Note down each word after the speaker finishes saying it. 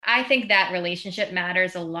I think that relationship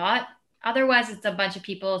matters a lot. Otherwise, it's a bunch of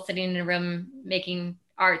people sitting in a room making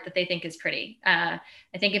art that they think is pretty. I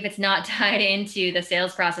think if it's not tied into the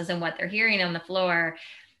sales process and what they're hearing on the floor,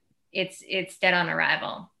 it's dead on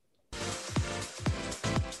arrival.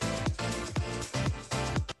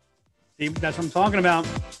 See, that's what I'm talking about.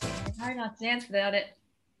 It's hard not to dance without it.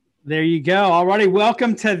 There you go. All righty.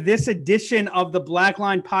 Welcome to this edition of the Black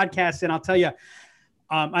Line Podcast. And I'll tell you,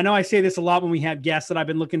 I know I say this a lot when we have guests that I've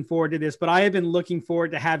been looking forward to this, but I have been looking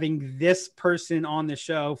forward to having this person on the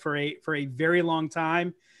show for a very long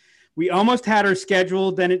time. We almost had her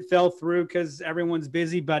scheduled, then it fell through because everyone's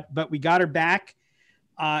busy, but we got her back.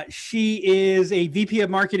 She is a VP of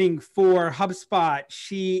marketing for HubSpot.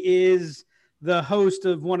 She is the host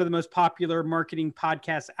of one of the most popular marketing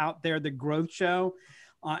podcasts out there, The Growth Show.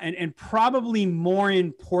 And probably more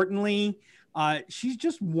importantly, she's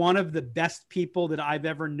just one of the best people that I've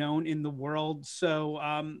ever known in the world. So,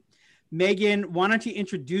 Meghan, why don't you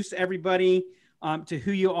introduce everybody to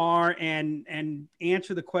who you are and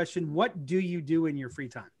answer the question, what do you do in your free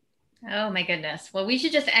time? Oh my goodness. Well, we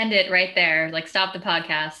should just end it right there. Like, stop the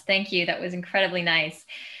podcast. Thank you. That was incredibly nice.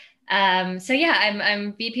 So yeah,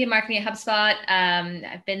 I'm VP of marketing at HubSpot.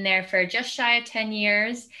 I've been there for just shy of 10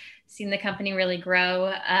 years, seen the company really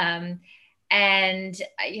grow. And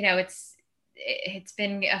you know, it's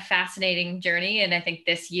been a fascinating journey. And I think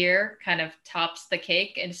this year kind of tops the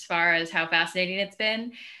cake as far as how fascinating it's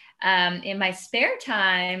been. In my spare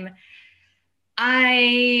time,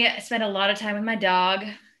 I spend a lot of time with my dog,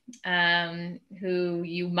 who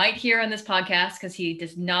you might hear on this podcast because he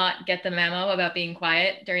does not get the memo about being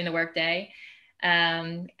quiet during the workday.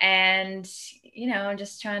 And, you know, I'm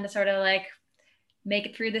just trying to sort of like make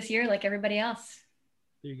it through this year like everybody else.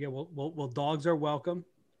 There you go. Well, dogs are welcome.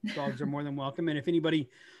 Dogs are more than welcome. And if anybody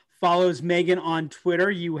follows Meghan on Twitter,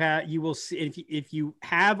 you will see, if you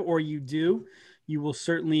have or you do, you will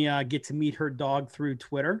certainly get to meet her dog through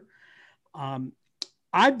Twitter.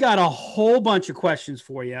 I've got a whole bunch of questions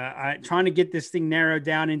for you. Trying to get this thing narrowed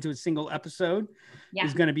down into a single episode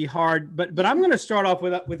is going to be hard, but I'm going to start off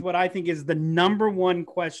with what I think is the number one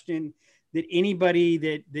question that anybody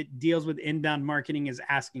that deals with inbound marketing is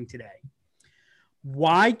asking today.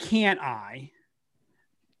 Why can't I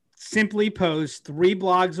simply post 3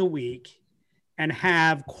 blogs a week and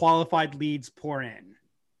have qualified leads pour in?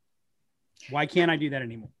 Why can't I do that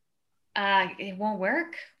anymore? It won't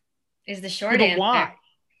work is the short answer. Why?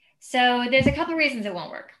 So there's a couple of reasons it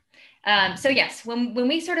won't work. So yes, when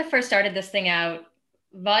we sort of first started this thing out,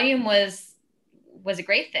 volume was a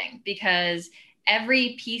great thing because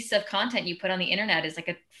every piece of content you put on the internet is like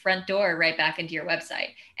a front door right back into your website,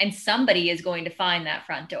 and somebody is going to find that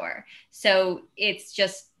front door. So it's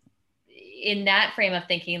just in that frame of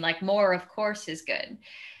thinking, like more, of course, is good.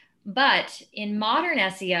 But in modern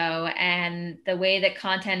SEO and the way that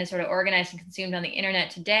content is sort of organized and consumed on the internet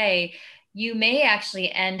today, you may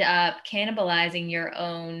actually end up cannibalizing your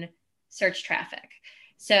own search traffic.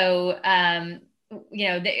 So, you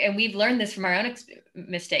know, and we've learned this from our own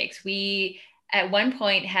mistakes. We, at one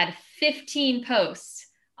point, had 15 posts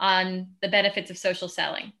on the benefits of social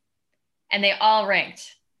selling, and they all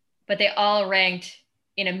ranked, but they all ranked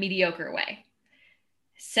in a mediocre way.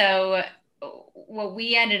 So what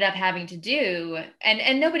we ended up having to do,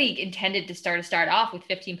 and nobody intended to start off with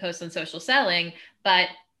 15 posts on social selling, but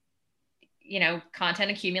you know,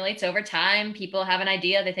 content accumulates over time. People have an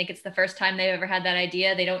idea. They think it's the first time they've ever had that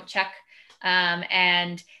idea. They don't check,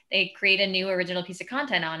 and they create a new original piece of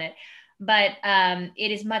content on it. But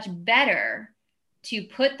it is much better to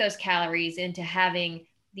put those calories into having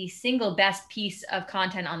the single best piece of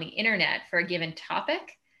content on the internet for a given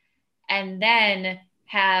topic, and then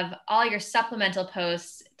have all your supplemental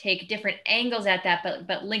posts take different angles at that,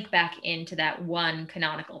 but link back into that one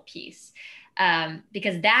canonical piece.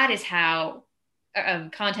 Because that is how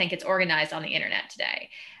content gets organized on the internet today.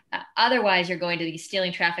 Otherwise, you're going to be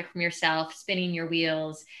stealing traffic from yourself, spinning your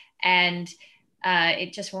wheels, and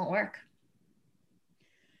it just won't work.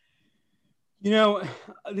 You know,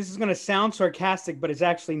 this is going to sound sarcastic, but it's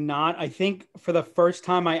actually not. I think for the first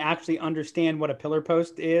time, I actually understand what a pillar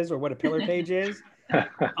post is or what a pillar page is.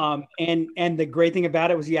 And the great thing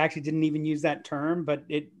about it was you actually didn't even use that term, but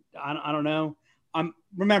I don't know.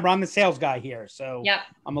 Remember, I'm the sales guy here, so yep.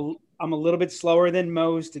 I'm a little bit slower than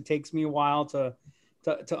most. It takes me a while to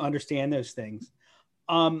understand those things.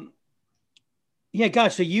 Yeah,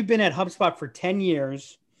 gosh. So you've been at HubSpot for 10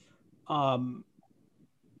 years.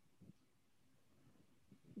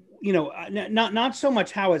 You know, not so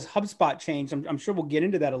much how has HubSpot changed. I'm sure we'll get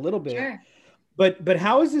into that a little bit. Sure. But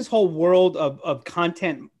how is this whole world of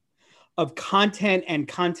content and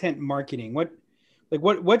content marketing? like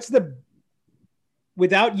what's the,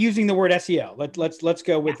 without using the word SEO, let's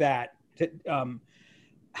go with that.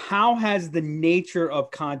 How has the nature of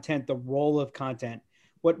content, the role of content,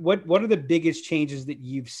 what are the biggest changes that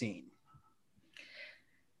you've seen?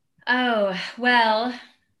 Oh, well,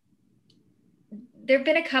 there have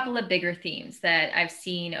been a couple of bigger themes that I've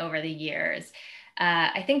seen over the years.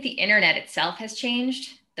 I think the internet itself has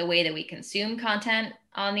changed. The way that we consume content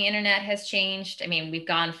on the internet has changed. I mean, we've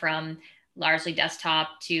gone from largely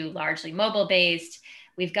desktop to largely mobile based.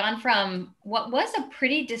 We've gone from what was a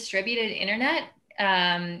pretty distributed internet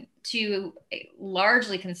to a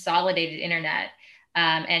largely consolidated internet.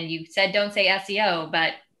 And you said don't say SEO,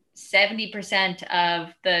 but 70%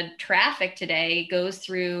 of the traffic today goes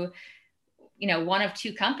through one of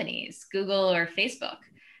two companies, Google or Facebook.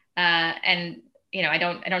 And I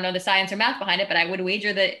don't know the science or math behind it, but I would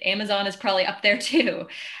wager that Amazon is probably up there too.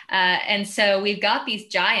 And so we've got these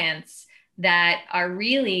giants that are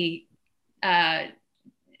really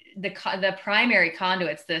the primary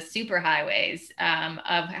conduits, the superhighways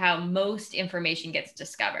of how most information gets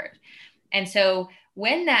discovered. And so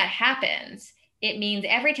when that happens, it means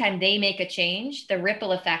every time they make a change, the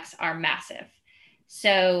ripple effects are massive.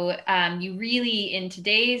 So you really, in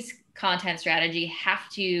today's content strategy, have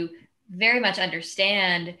to very much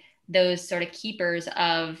understand those sort of keepers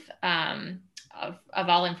of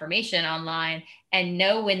all information online and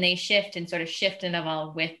know when they shift and sort of shift and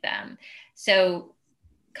evolve with them. So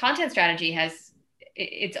content strategy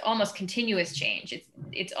it's almost continuous change.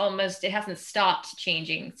 It hasn't stopped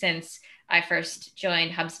changing since I first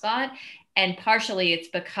joined HubSpot. And partially it's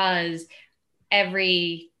because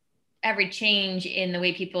every change in the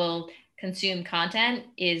way people consume content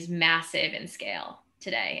is massive in scale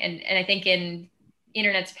today. And I think in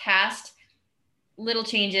internet's past, little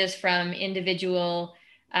changes from individual,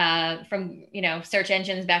 from search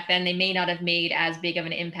engines back then, they may not have made as big of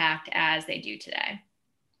an impact as they do today.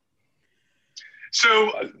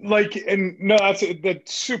 So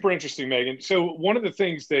that's super interesting, Megan. So one of the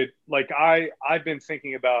things that I've been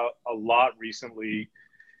thinking about a lot recently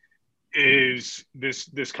is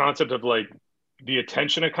this concept of the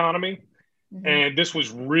attention economy. Mm-hmm. And this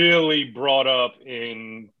was really brought up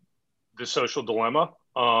in The Social Dilemma.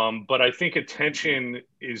 But I think attention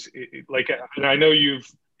is and I know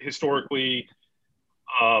you've historically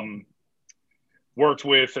worked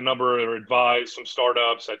with a number or advised some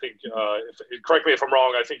startups. I think, correct me if I'm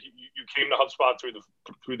wrong, I think you came to HubSpot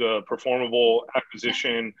through the Performable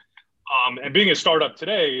acquisition. And being a startup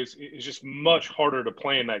today is just much harder to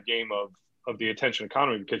play in that game of the attention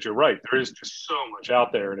economy, because you're right, there is just so much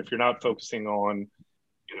out there. And if you're not focusing on,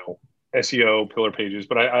 SEO, pillar pages,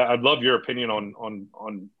 but I'd love your opinion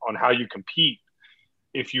on how you compete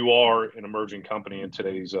if you are an emerging company in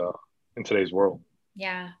today's world.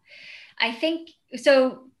 Yeah, I think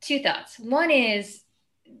so. Two thoughts. One is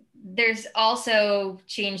there's also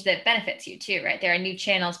change that benefits you too, right? There are new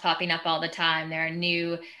channels popping up all the time. There are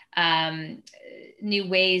new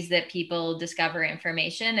ways that people discover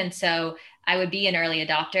information. And so I would be an early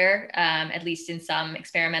adopter, at least in some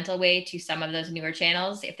experimental way, to some of those newer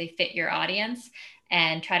channels if they fit your audience,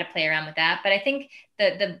 and try to play around with that. But I think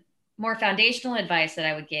the more foundational advice that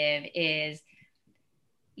I would give is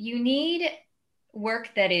you need work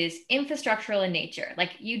that is infrastructural in nature.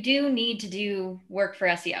 Like, you do need to do work for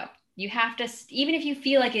SEO. You have to, even if you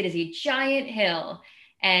feel like it is a giant hill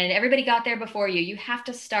and everybody got there before you, you have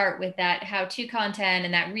to start with that how-to content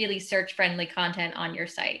and that really search-friendly content on your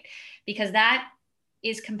site, because that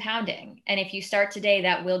is compounding. And if you start today,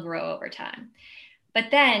 that will grow over time.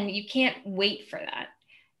 But then you can't wait for that.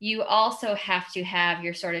 You also have to have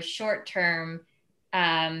your sort of short-term,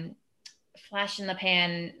 flash in the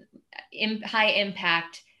pan, high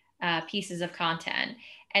impact pieces of content.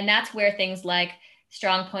 And that's where things like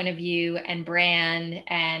strong point of view and brand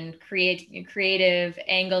and creative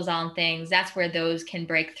angles on things, that's where those can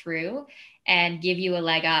break through and give you a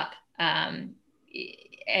leg up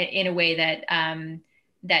in a way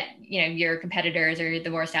that your competitors or the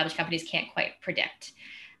more established companies can't quite predict.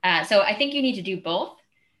 So I think you need to do both.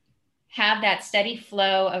 Have that steady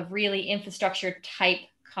flow of really infrastructure type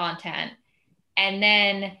content, and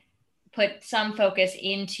then put some focus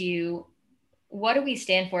into what do we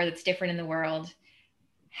stand for that's different in the world?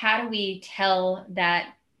 How do we tell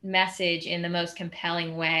that message in the most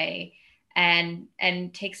compelling way, and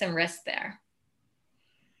take some risk there?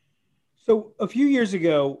 So a few years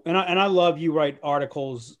ago, and I love you write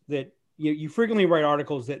articles that you frequently write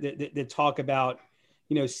articles that talk about,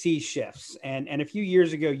 C shifts. And a few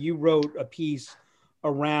years ago, you wrote a piece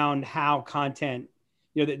around how content,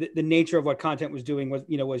 the nature of what content was doing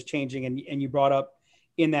was changing. And you brought up,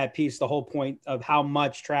 in that piece the whole point of how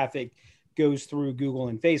much traffic goes through Google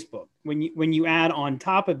and Facebook. When you add on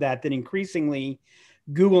top of that, that increasingly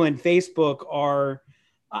Google and Facebook are,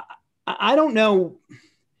 I don't know,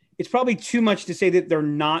 it's probably too much to say that they're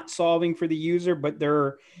not solving for the user, but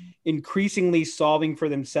they're increasingly solving for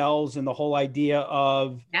themselves, and the whole idea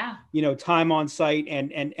of, time on site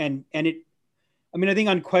and it, I mean, I think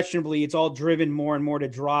unquestionably it's all driven more and more to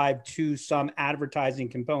drive to some advertising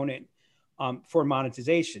component for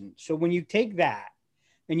monetization. So when you take that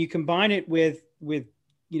and you combine it with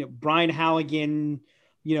Brian Halligan,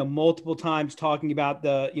 multiple times talking about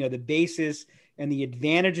the basis and the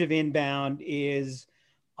advantage of inbound is,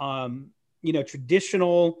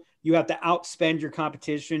 traditional, you have to outspend your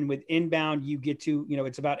competition. With inbound, you get to,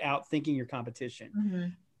 it's about outthinking your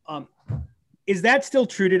competition. Mm-hmm. Is that still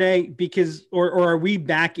true today? Because, or are we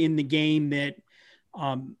back in the game that,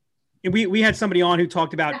 we had somebody on who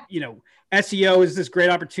talked about, SEO is this great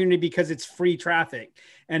opportunity because it's free traffic.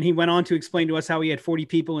 And he went on to explain to us how he had 40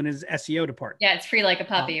 people in his SEO department. Yeah, it's free like a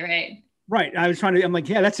puppy, right? Right. I'm like,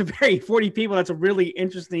 yeah, that's a very 40 people. That's a really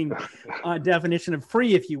interesting definition of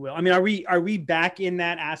free, if you will. I mean, are we back in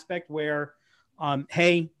that aspect where,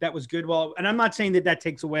 hey, that was good? Well, and I'm not saying that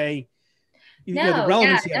takes away the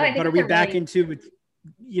relevancy of it, but are we back into it?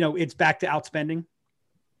 It's back to outspending.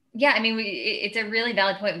 Yeah. I mean, it's a really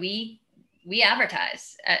valid point. We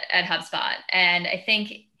advertise at HubSpot, and I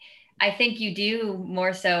think you do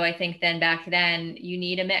more so, I think, than back then. You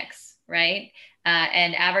need a mix, right?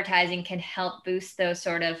 And advertising can help boost those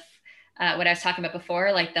sort of what I was talking about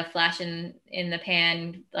before, like the flash in the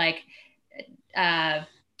pan, like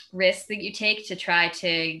risks that you take to try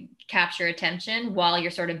to capture attention while you're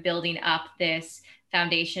sort of building up this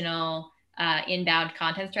foundational inbound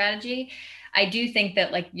content strategy. I do think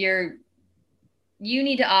that like you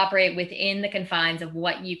need to operate within the confines of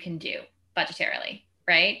what you can do budgetarily,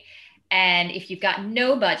 right? And if you've got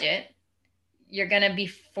no budget, you're going to be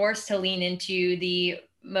forced to lean into the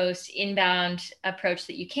most inbound approach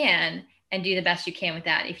that you can and do the best you can with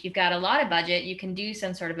that. If you've got a lot of budget, you can do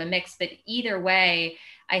some sort of a mix. But either way,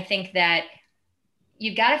 I think that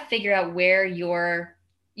you've got to figure out where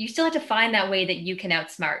you still have to find that way that you can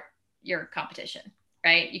outsmart your competition,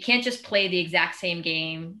 right? You can't just play the exact same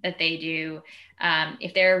game that they do.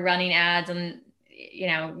 If they're running ads on,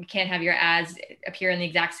 you can't have your ads appear in the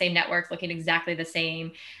exact same network looking exactly the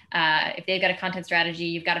same. If they've got a content strategy,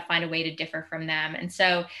 you've got to find a way to differ from them. And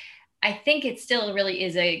so I think it still really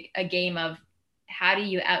is a game of how do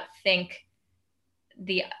you outthink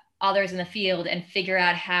the others in the field and figure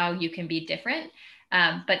out how you can be different.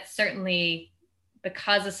 But certainly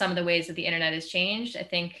because of some of the ways that the internet has changed, I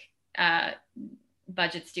think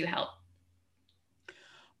budgets do help.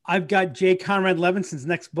 I've got Jay Conrad Levinson's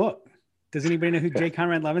next book. Does anybody know who Jay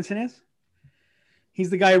Conrad Levinson is? He's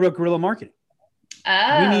the guy who wrote Guerrilla Marketing.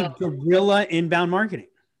 Oh. We need guerrilla inbound marketing.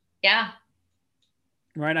 Yeah.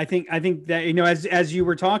 Right. I think that, as you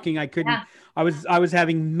were talking, I couldn't, yeah. I was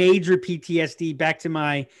having major PTSD back to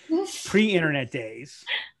my pre-internet days.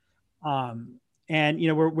 And,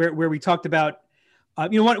 where we talked about,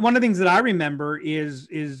 one of the things that I remember is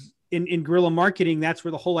in guerrilla marketing, that's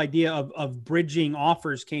where the whole idea of bridging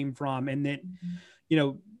offers came from. And that,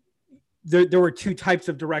 there were two types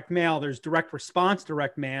of direct mail. There's direct response,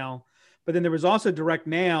 direct mail, but then there was also direct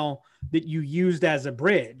mail that you used as a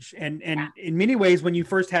bridge. And in many ways, when you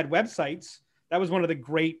first had websites, that was one of the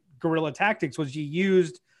great guerrilla tactics was you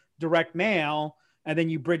used direct mail and then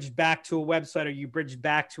you bridged back to a website or you bridged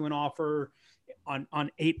back to an offer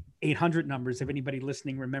on 800 numbers. If anybody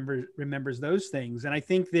listening remembers those things. And I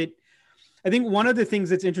think one of the things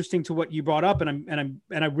that's interesting to what you brought up, and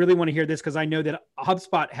I really want to hear this because I know that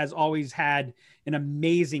HubSpot has always had an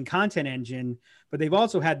amazing content engine, but they've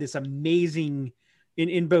also had this amazing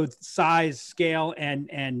in both size, scale,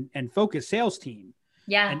 and focus sales team.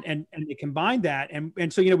 Yeah. And they combined that.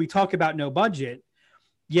 And so, we talk about no budget,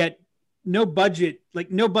 yet no budget,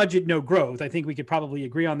 no growth. I think we could probably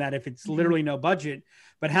agree on that if it's literally no budget.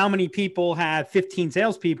 But how many people have 15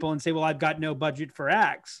 salespeople and say, well, I've got no budget for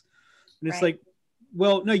X? And it's like,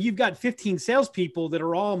 well, no, you've got 15 salespeople that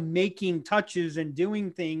are all making touches and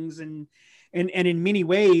doing things. And in many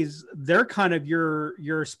ways, they're kind of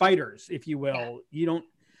your spiders, if you will. Yeah. You don't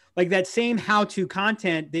like that same how-to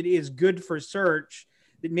content that is good for search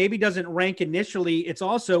that maybe doesn't rank initially. It's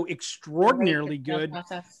also extraordinarily good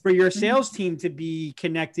for your sales team to be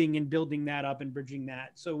connecting and building that up and bridging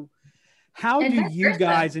that. So how do you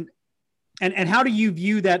guys, and how do you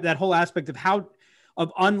view that whole aspect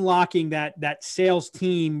of unlocking that sales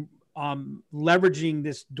team, leveraging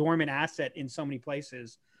this dormant asset in so many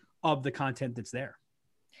places of the content that's there?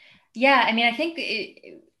 Yeah, I mean, I think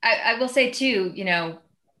I will say too,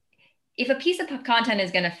 if a piece of content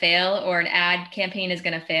is going to fail or an ad campaign is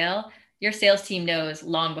going to fail, your sales team knows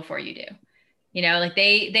long before you do. Like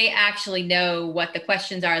they actually know what the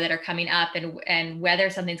questions are that are coming up and whether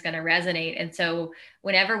something's going to resonate. And so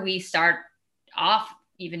whenever we start off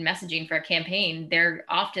even messaging for a campaign, they're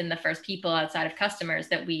often the first people outside of customers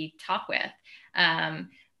that we talk with,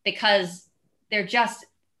 because they're just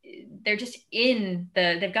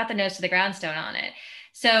they've got the nose to the grindstone on it.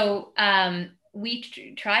 So we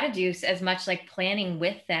try to do as much like planning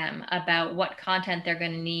with them about what content they're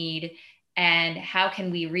going to need and how can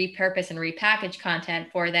we repurpose and repackage content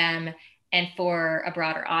for them and for a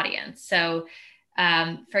broader audience. So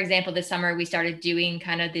for example, this summer we started doing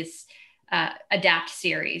kind of this adapt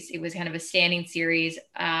series. It was kind of a standing series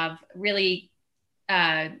of really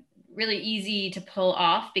easy to pull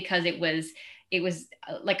off because it was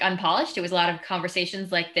like unpolished. It was a lot of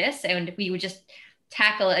conversations like this, and we would just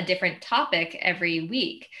tackle a different topic every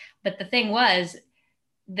week. But the thing was,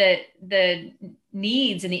 the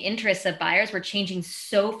needs and the interests of buyers were changing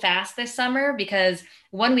so fast this summer, because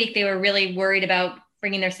one week they were really worried about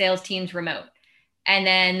bringing their sales teams remote. And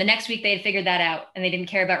then the next week they had figured that out and they didn't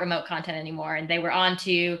care about remote content anymore. And they were on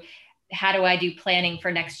to, how do I do planning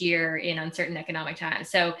for next year in uncertain economic times?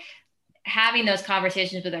 So having those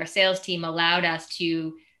conversations with our sales team allowed us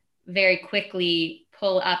to very quickly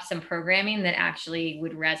pull up some programming that actually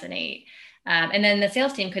would resonate. And then the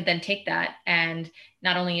sales team could then take that and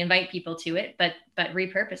not only invite people to it, but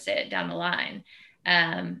repurpose it down the line.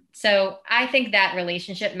 So I think that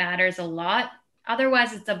relationship matters a lot.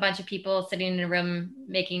 Otherwise, it's a bunch of people sitting in a room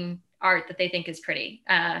making art that they think is pretty.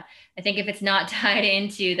 I think if it's not tied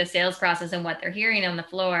into the sales process and what they're hearing on the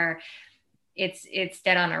floor, it's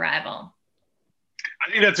dead on arrival.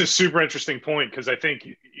 I think that's a super interesting point, because I think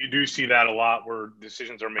you do see that a lot where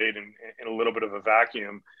decisions are made in a little bit of a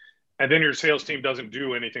vacuum. And then your sales team doesn't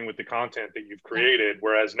do anything with the content that you've created,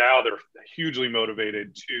 whereas now they're hugely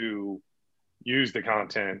motivated to use the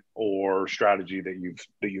content or strategy that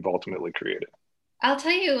you've ultimately created. I'll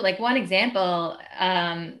tell you like one example.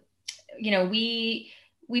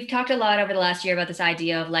 We've talked a lot over the last year about this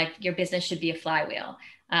idea of like your business should be a flywheel.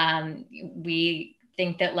 We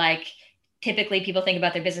think that like typically people think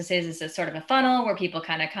about their businesses as a sort of a funnel where people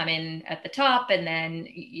kind of come in at the top and then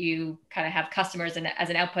you kind of have customers as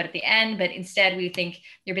an output at the end. But instead, we think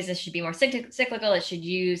your business should be more cyclical. It should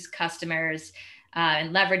use customers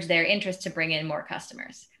and leverage their interest to bring in more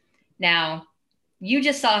customers. Now, you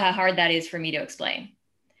just saw how hard that is for me to explain.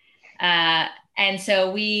 And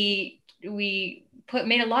so we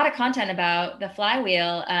made a lot of content about the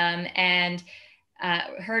flywheel and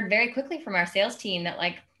heard very quickly from our sales team that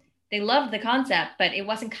like they loved the concept, but it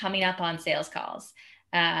wasn't coming up on sales calls.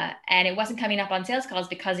 And it wasn't coming up on sales calls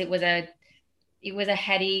because it was a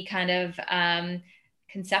heady kind of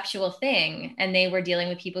conceptual thing. And they were dealing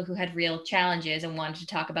with people who had real challenges and wanted to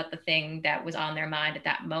talk about the thing that was on their mind at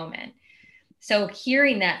that moment. So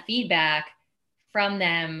hearing that feedback from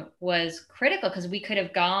them was critical, because we could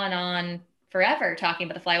have gone on forever talking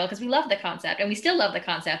about the flywheel because we love the concept and we still love the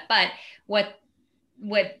concept. But what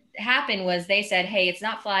happened was they said, hey, it's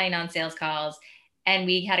not flying on sales calls. And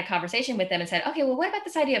we had a conversation with them and said, okay, well, what about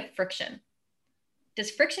this idea of friction?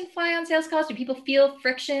 Does friction fly on sales calls? Do people feel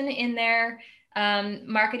friction in their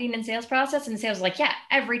marketing and sales process? And sales was like, yeah,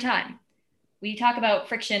 every time. We talk about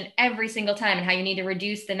friction every single time and how you need to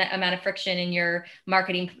reduce the amount of friction in your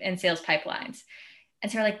marketing and sales pipelines.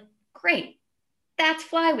 And so we're like, great, that's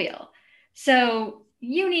flywheel. So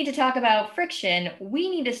you need to talk about friction. We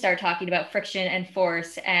need to start talking about friction and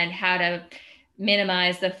force and how to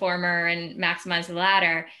minimize the former and maximize the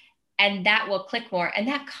latter. And that will click more. And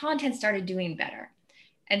that content started doing better.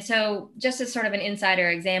 And so just as sort of an insider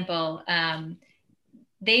example,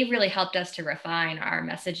 they really helped us to refine our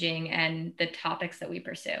messaging and the topics that we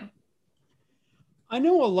pursue. I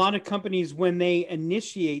know a lot of companies, when they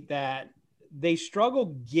initiate that, they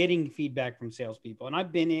struggle getting feedback from salespeople. And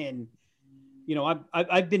I've been in,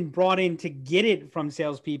 I've been brought in to get it from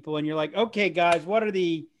salespeople. And you're like, okay, guys, what are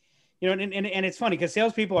the, and it's funny because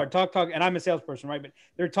salespeople are talk, and I'm a salesperson, right? But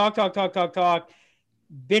they're talk, bitch.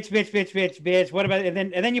 What about,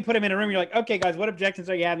 and then you put them in a room. You're like, okay, guys, what objections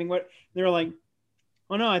are you having? What they're like,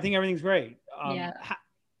 oh no, I think everything's great. Yeah.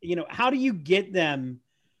 How do you get them?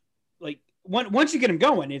 Like once you get them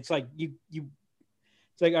going, it's like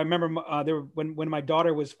it's like, I remember when my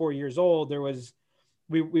daughter was 4 years old,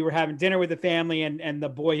 we were having dinner with the family and the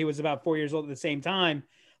boy who was about 4 years old at the same time,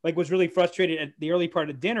 like was really frustrated at the early part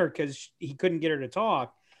of dinner because he couldn't get her to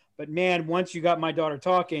talk. But man, once you got my daughter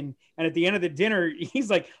talking, and at the end of the dinner, he's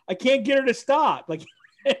like, I can't get her to stop. Like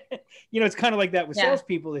It's kind of like that with Yeah.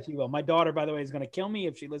 salespeople, if you will. My daughter, by the way, is going to kill me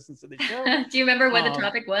if she listens to the show. Do you remember what the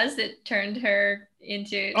topic was that turned her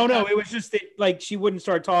into? Oh no, it was just that like she wouldn't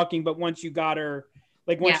start talking, but once you got her,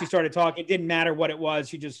 like once she started talking, it didn't matter what it was.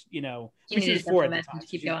 She just, she was 4 at the time.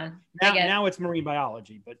 Keep going. Now it's marine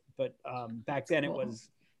biology, but back then it was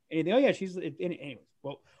anything. Oh yeah, anyways.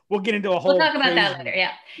 Well, we'll get into a whole. We'll talk about that later.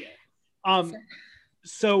 Yeah.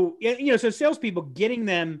 So so salespeople, getting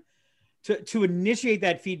them to initiate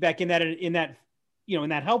that feedback in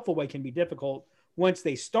that helpful way can be difficult. Once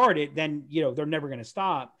they start it, then they're never going to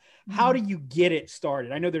stop. Mm-hmm. How do you get it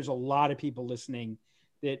started? I know there's a lot of people listening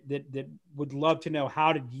that would love to know,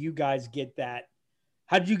 how did you guys get that?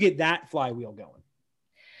 How did you get that flywheel going?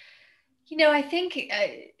 I think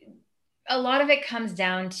a lot of it comes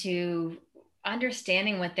down to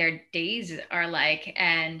understanding what their days are like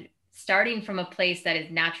and starting from a place that is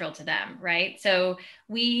natural to them, right? So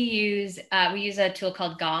we use a tool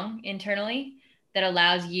called Gong internally that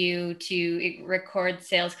allows you to record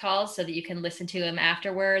sales calls so that you can listen to them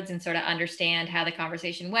afterwards and sort of understand how the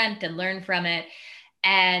conversation went and learn from it.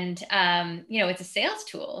 And it's a sales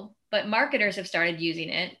tool, but marketers have started using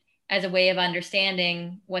it as a way of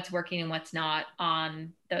understanding what's working and what's not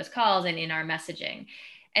on those calls and in our messaging.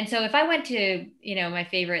 And so if I went to, my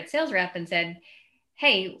favorite sales rep and said,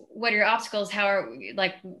 hey, what are your obstacles?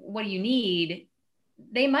 What do you need?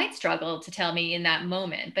 They might struggle to tell me in that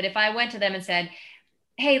moment. But if I went to them and said,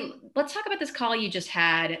 hey, let's talk about this call you just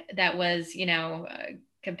had that was, a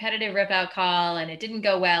competitive rip out call and it didn't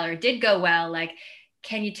go well, or it did go well. Like,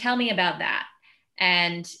 can you tell me about that?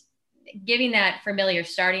 And giving that familiar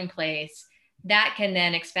starting place, that can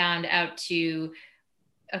then expound out to,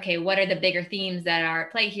 okay, what are the bigger themes that are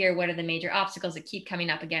at play here? What are the major obstacles that keep coming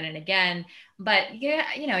up again and again? But you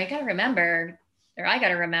got to remember, or I got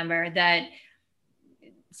to remember, that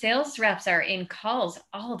sales reps are in calls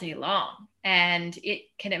all day long. And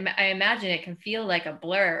I imagine it can feel like a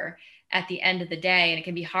blur at the end of the day. And it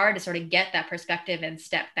can be hard to sort of get that perspective and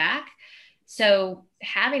step back. So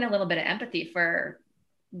having a little bit of empathy for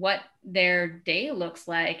what their day looks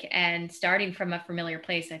like and starting from a familiar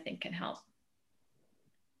place, I think can help.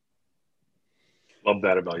 Love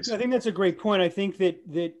that advice. I think that's a great point. I think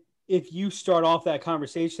that if you start off that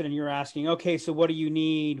conversation and you're asking, okay, so what do you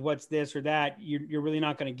need? What's this or that? You're really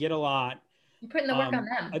not going to get a lot. You're putting the work on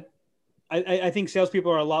them. I think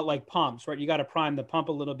salespeople are a lot like pumps, right? You got to prime the pump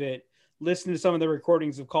a little bit. Listen to some of the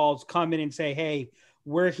recordings of calls, come in and say, hey,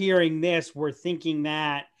 we're hearing this, we're thinking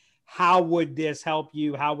that. How would this help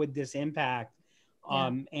you? How would this impact?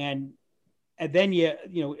 Yeah. And then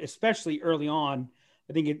especially early on,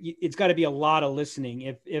 I think it's got to be a lot of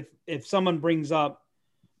listening. If someone brings up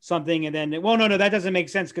something and then, well, no, that doesn't make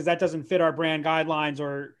sense because that doesn't fit our brand guidelines,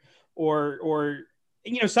 or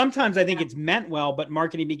sometimes I think it's meant well, but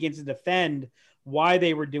marketing begins to defend why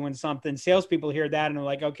they were doing something. Salespeople hear that and they're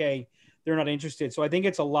like, okay, they're not interested. So I think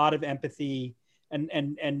it's a lot of empathy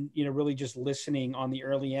and really just listening on the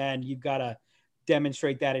early end. You've got to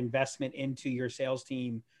demonstrate that investment into your sales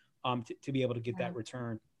team to be able to get that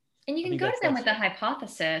return. And you can go to them with a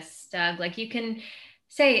hypothesis, Doug. Like you can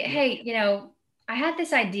say, hey, I had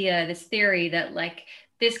this idea, this theory that like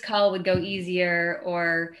this call would go easier,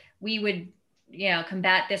 or we would,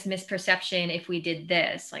 combat this misperception if we did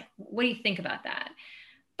this. Like, what do you think about that?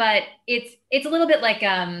 But it's a little bit like,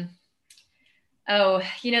 the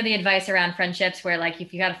advice around friendships where like,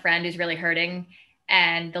 if you got a friend who's really hurting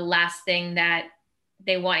and the last thing that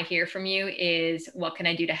they want to hear from you is, what can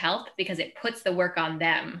I do to help? Because it puts the work on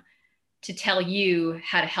them to tell you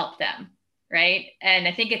how to help them. Right. And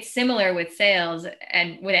I think it's similar with sales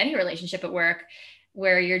and with any relationship at work,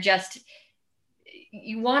 where you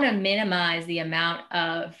want to minimize the amount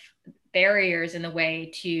of barriers in the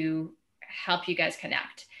way to help you guys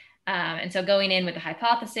connect. And so going in with a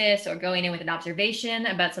hypothesis or going in with an observation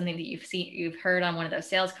about something that you've heard on one of those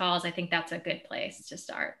sales calls, I think that's a good place to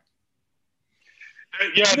start.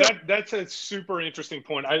 Yeah, that's a super interesting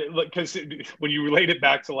point. Because when you relate it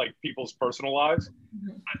back to like people's personal lives,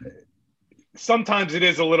 mm-hmm. Sometimes it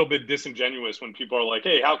is a little bit disingenuous when people are like,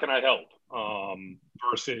 hey, how can I help?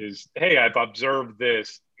 Versus, hey, I've observed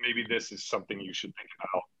this. Maybe this is something you should think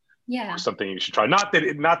about. Yeah. Or something you should try. Not that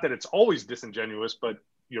it's always disingenuous, but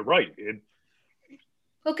you're right.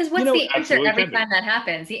 Well, because what's the answer every time that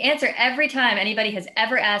happens? The answer every time anybody has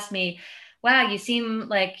ever asked me, wow, you seem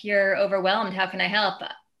like you're overwhelmed. How can I help?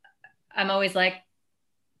 I'm always like,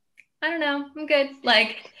 I don't know. I'm good.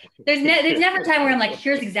 Like there's never a time where I'm like,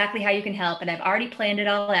 here's exactly how you can help. And I've already planned it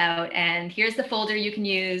all out. And here's the folder you can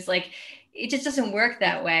use. Like it just doesn't work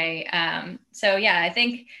that way. So yeah, I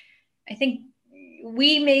think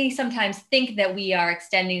we may sometimes think that we are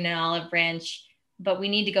extending an olive branch, but we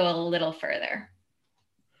need to go a little further.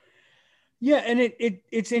 Yeah, and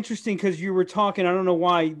it's interesting because you were talking. I don't know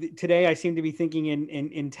why today I seem to be thinking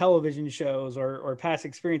in television shows or past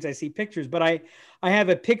experience. I see pictures, but I have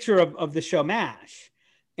a picture of the show MASH,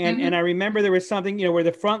 and I remember there was something, you know, where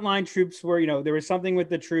the frontline troops were, you know, there was something with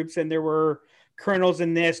the troops, and there were colonels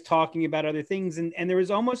in this talking about other things, and there was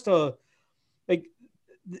almost a like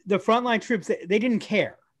the frontline troops, they didn't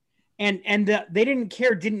care, and they didn't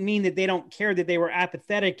care didn't mean that they don't care, that they were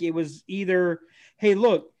apathetic. It was either, hey,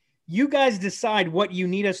 look, you guys decide what you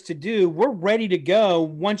need us to do. We're ready to go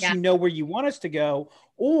once you know where you want us to go.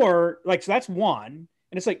 Or like, so that's one.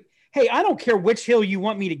 And it's like, hey, I don't care which hill you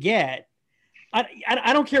want me to get.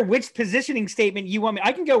 I don't care which positioning statement you want me.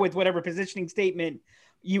 I can go with whatever positioning statement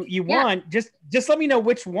you want. Just let me know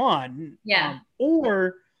which one. Yeah.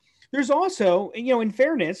 Or there's also, you know, in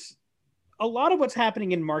fairness, a lot of what's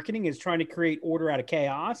happening in marketing is trying to create order out of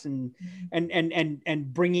chaos and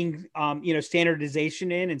bringing you know,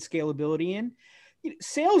 standardization in and scalability in.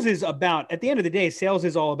 Sales is about, at the end of the day, sales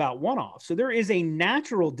is all about one-off. So there is a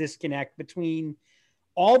natural disconnect between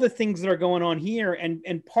all the things that are going on here,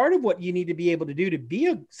 and part of what you need to be able to do to be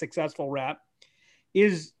a successful rep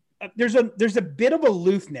is there's a bit of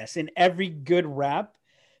aloofness in every good rep,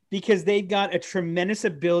 because they've got a tremendous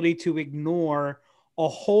ability to ignore a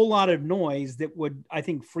whole lot of noise that would, I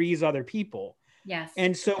think, freeze other people. Yes.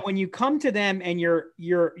 And so when you come to them and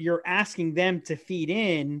you're asking them to feed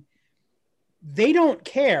in, they don't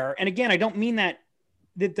care. And again, I don't mean that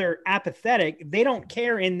they're apathetic. They don't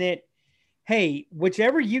care in that, hey,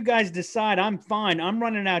 whichever you guys decide, I'm fine. I'm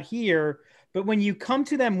running out here. But when you come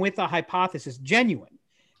to them with a hypothesis, genuine,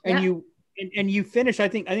 and you finish, I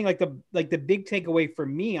think like the big takeaway for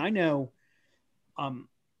me, I know,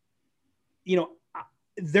 you know,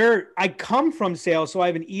 I come from sales, so I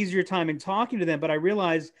have an easier time in talking to them, but I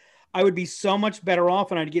realize I would be so much better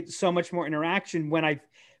off and I'd get so much more interaction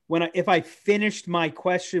if I finished my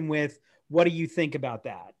question with, what do you think about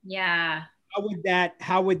that? Yeah. How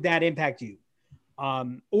would that impact you?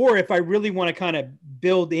 Or if I really want to kind of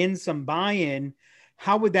build in some buy-in,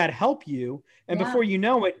 how would that help you? And before you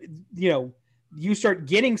know it, you know, you start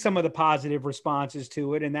getting some of the positive responses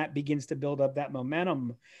to it, and that begins to build up that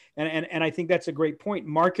momentum. And I think that's a great point.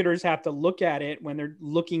 Marketers have to look at it when they're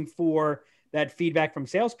looking for that feedback from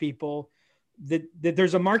salespeople, that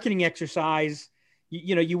there's a marketing exercise.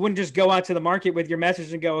 You know, you wouldn't just go out to the market with your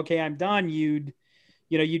message and go, okay, I'm done. You'd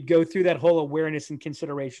go through that whole awareness and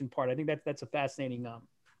consideration part. I think that's a fascinating.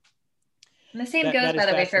 And the same goes, by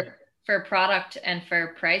the way, for product and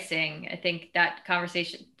for pricing. I think that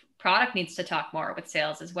conversation, product needs to talk more with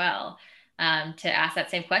sales as well, to ask that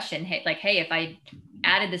same question. Hey, if I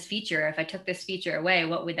added this feature, if I took this feature away,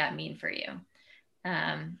 what would that mean for you?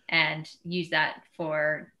 And use that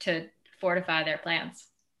to fortify their plans.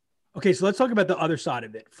 Okay, so let's talk about the other side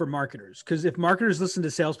of it for marketers. Because if marketers listen to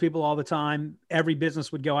salespeople all the time, every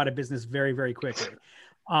business would go out of business very, very quickly.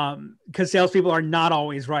 Because salespeople are not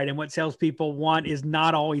always right, and what salespeople want is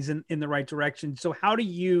not always in the right direction. So how do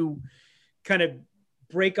you kind of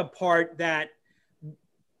break apart that,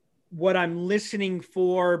 what I'm listening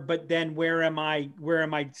for, but then where am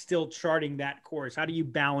I still charting that course? How do you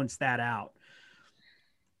balance that out?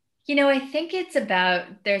 You know, I think it's about,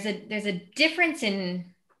 there's a difference in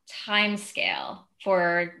time scale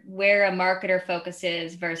for where a marketer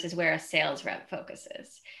focuses versus where a sales rep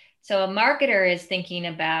focuses. So a marketer is thinking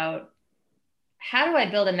about, how do I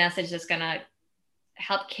build a message that's going to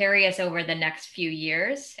help carry us over the next few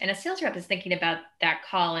years? And a sales rep is thinking about that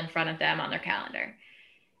call in front of them on their calendar.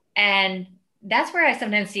 And that's where I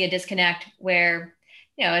sometimes see a disconnect where,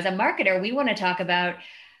 you know, as a marketer, we want to talk about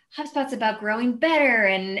HubSpot's about growing better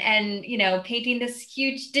and you know, painting this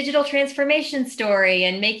huge digital transformation story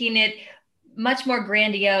and making it much more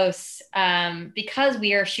grandiose, because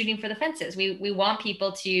we are shooting for the fences. We want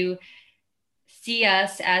people to see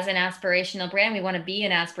us as an aspirational brand. We want to be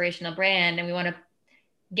an aspirational brand, and we want to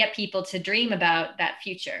get people to dream about that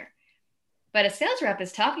future. But a sales rep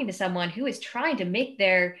is talking to someone who is trying to make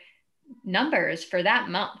their numbers for that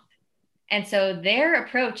month. And so their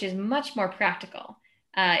approach is much more practical.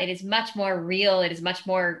 It is much more real. It is much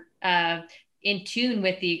more in tune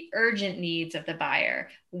with the urgent needs of the buyer.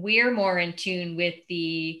 We're more in tune with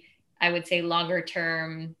the, I would say, longer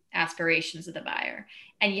term aspirations of the buyer.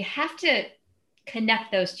 And you have to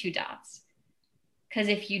connect those two dots. Because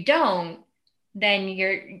if you don't,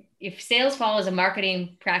 then if sales follows a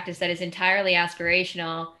marketing practice that is entirely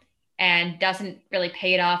aspirational and doesn't really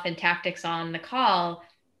pay it off in tactics on the call,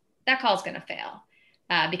 that call is going to fail.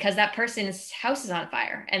 because that person's house is on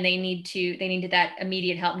fire and they needed that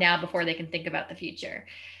immediate help now before they can think about the future.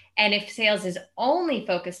 And if sales is only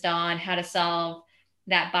focused on how to solve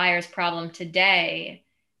that buyer's problem today,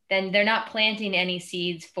 then they're not planting any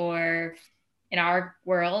seeds for, in our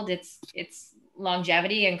world, it's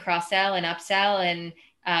longevity and cross-sell and upsell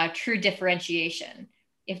and true differentiation.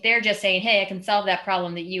 If they're just saying, hey, I can solve that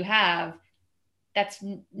problem that you have, that's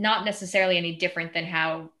not necessarily any different than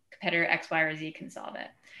how competitor X, Y, or Z can solve it.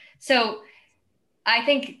 So I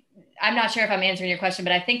think, I'm not sure if I'm answering your question,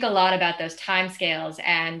 but I think a lot about those timescales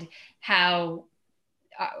and how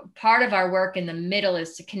part of our work in the middle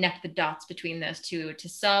is to connect the dots between those two, to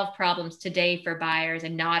solve problems today for buyers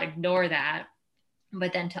and not ignore that,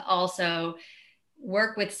 but then to also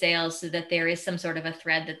work with sales so that there is some sort of a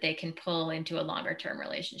thread that they can pull into a longer term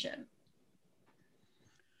relationship.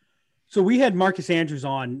 So we had Marcus Andrews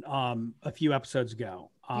on a few episodes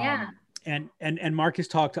ago. Yeah. And Marcus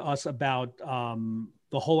talked to us about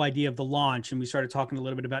the whole idea of the launch. And we started talking a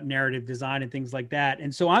little bit about narrative design and things like that.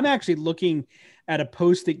 And so I'm actually looking at a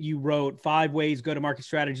post that you wrote, 5 ways go-to-market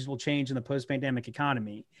strategies will change in the post-pandemic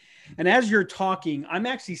economy. And as you're talking, I'm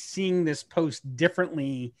actually seeing this post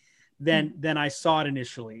differently than I saw it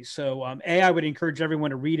initially. So I would encourage everyone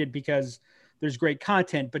to read it because there's great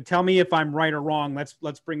content, but tell me if I'm right or wrong.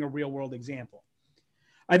 Let's bring a real world example.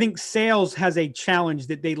 I think sales has a challenge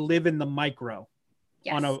that they live in the micro.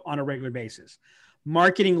 Yes. on a regular basis.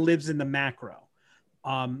 Marketing lives in the macro.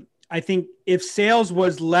 I think if sales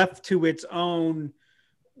was left to its own,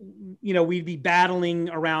 we'd be battling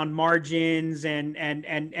around margins and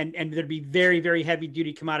there'd be very, very heavy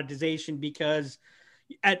duty commoditization because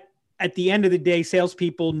at the end of the day,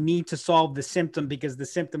 salespeople need to solve the symptom because the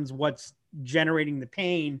symptom's what's generating the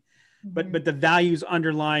pain, but the values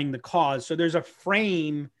underlying the cause. So there's a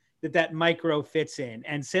frame that micro fits in,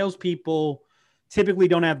 and salespeople typically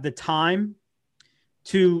don't have the time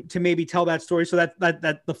to maybe tell that story. So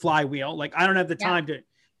that the flywheel, like I don't have the time to,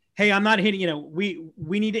 hey, I'm not hitting,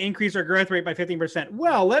 we need to increase our growth rate by 15%.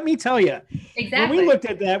 Well, let me tell you, when we looked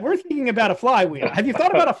at that, we're thinking about a flywheel. Have you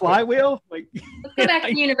thought about a flywheel? Like, let's go back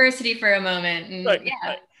to university for a moment. And,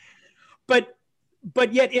 right.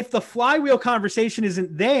 But yet if the flywheel conversation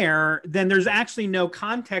isn't there, then there's actually no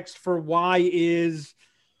context for why is,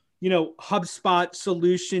 HubSpot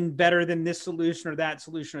solution better than this solution or that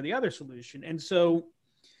solution or the other solution. And so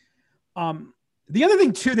the other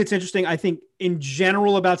thing too, that's interesting, I think in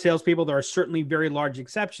general about salespeople, there are certainly very large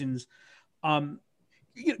exceptions.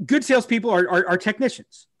 Good salespeople are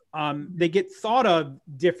technicians. They get thought of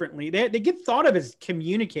differently. They get thought of as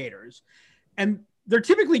communicators, and they're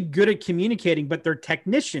typically good at communicating, but they're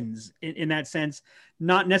technicians in that sense,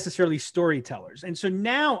 not necessarily storytellers. And so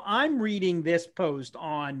now I'm reading this post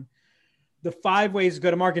on the 5 ways to go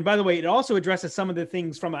to market. And by the way, it also addresses some of the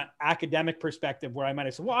things from an academic perspective where I might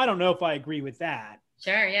have said, well, I don't know if I agree with that.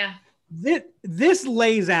 Sure. Yeah. This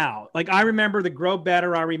lays out, like, I remember the Grow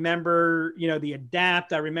Better. I remember, the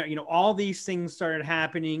Adapt. I remember, all these things started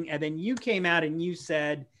happening. And then you came out and you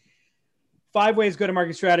said, 5 ways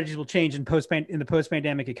go-to-market strategies will change in the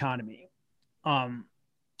post-pandemic economy.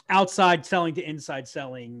 Outside selling to inside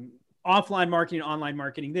selling, offline marketing, online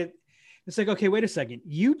marketing. It's like, okay, wait a second.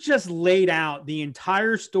 You just laid out the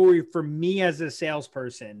entire story for me as a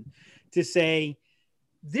salesperson to say,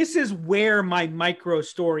 this is where my micro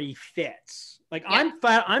story fits. Like,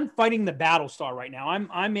 I'm fighting the battle star right now.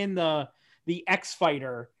 I'm in the X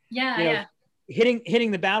fighter. Yeah.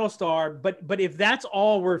 Hitting the battle star, but if that's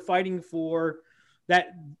all we're fighting for,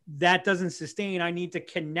 that doesn't sustain. I need to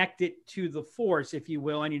connect it to the force, if you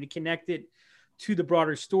will. I need to connect it to the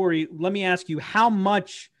broader story. Let me ask you, how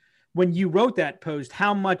much, when you wrote that post,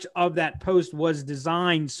 how much of that post was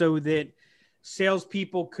designed so that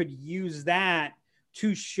salespeople could use that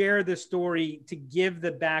to share the story, to give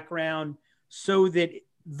the background, so that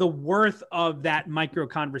the worth of that micro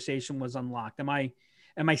conversation was unlocked? Am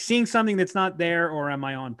I seeing something that's not there, or am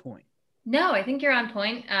I on point? No, I think you're on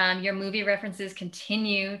point. Your movie references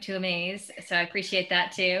continue to amaze, so I appreciate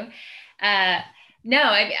that too. No,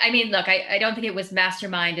 I mean, look, I don't think it was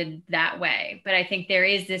masterminded that way, but I think there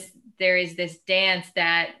is this dance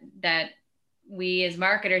that we as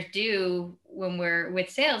marketers do when we're with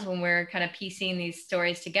sales, when we're kind of piecing these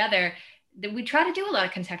stories together. That we try to do a lot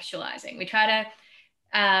of contextualizing. We try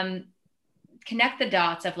to connect the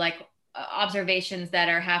dots of like observations that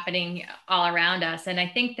are happening all around us. And I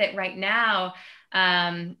think that right now,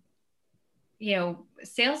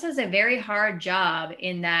 sales is a very hard job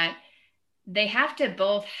in that they have to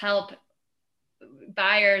both help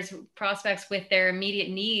buyers, prospects with their immediate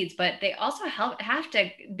needs, but they also have to,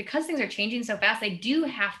 because things are changing so fast, they do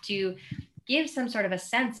have to gives some sort of a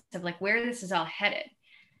sense of like where this is all headed.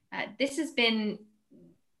 This has been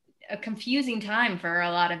a confusing time for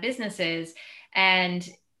a lot of businesses. And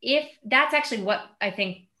if that's actually what I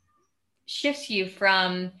think shifts you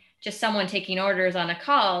from just someone taking orders on a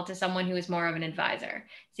call to someone who is more of an advisor.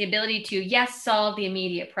 It's the ability to, yes, solve the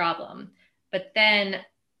immediate problem, but then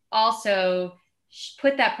also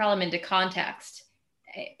put that problem into context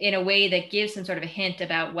in a way that gives some sort of a hint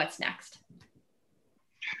about what's next.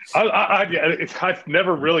 I've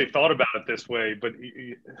never really thought about it this way, but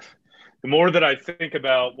the more that I think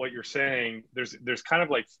about what you're saying, there's kind of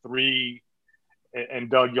like three, and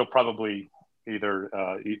Doug, you'll probably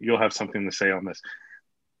you'll have something to say on this.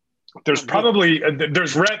 There's probably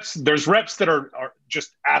there's reps that are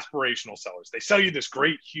just aspirational sellers. They sell you this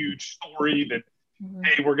great huge story that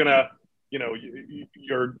hey, we're gonna,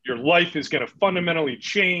 your life is gonna fundamentally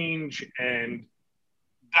change, and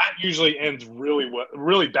that usually ends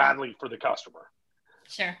really badly for the customer.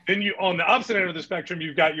 Sure. Then on the opposite end of the spectrum,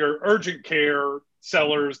 you've got your urgent care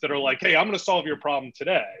sellers that are like, hey, I'm going to solve your problem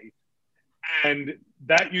today. And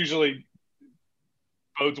that usually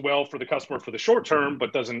bodes well for the customer for the short term,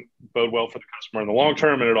 but doesn't bode well for the customer in the long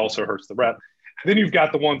term. And it also hurts the rep. And then you've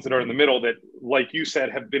got the ones that are in the middle that, like you said,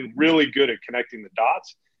 have been really good at connecting the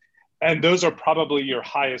dots. And those are probably your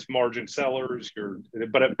highest margin sellers.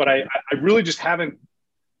 But I really just haven't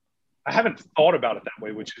thought about it that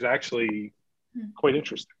way, which is actually quite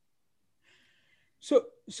interesting.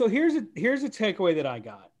 So here's a takeaway that I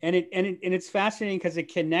got, and it's fascinating because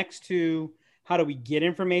it connects to how do we get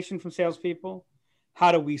information from salespeople,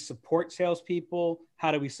 how do we support salespeople,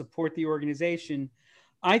 how do we support the organization.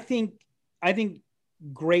 I think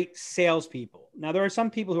great salespeople. Now there are some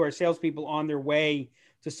people who are salespeople on their way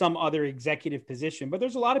to some other executive position, but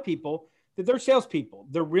there's a lot of people that they're salespeople.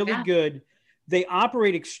 They're really good. They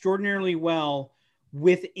operate extraordinarily well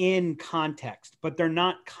within context, but they're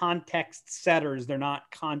not context setters. They're not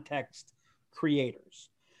context creators.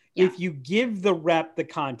 Yeah. If you give the rep the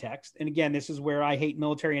context, and again, this is where I hate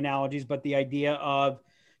military analogies, but the idea of,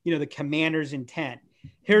 the commander's intent.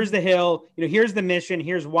 Here's the hill, here's the mission.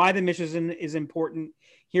 Here's why the mission is important.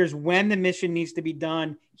 Here's when the mission needs to be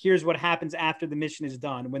done. Here's what happens after the mission is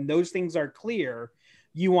done. When those things are clear,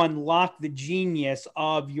 you unlock the genius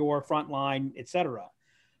of your frontline, et cetera.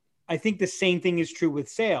 I think the same thing is true with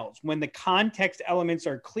sales. When the context elements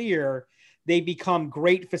are clear, they become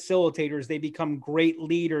great facilitators. They become great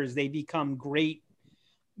leaders. They become great.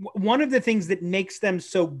 One of the things that makes them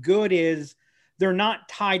so good is they're not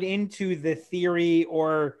tied into the theory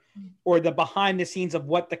or the behind the scenes of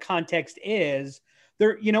what the context is.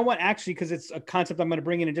 They're, actually, because it's a concept I'm going to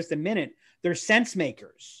bring in just a minute, they're sense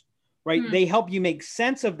makers, right? They help you make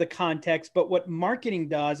sense of the context. But what marketing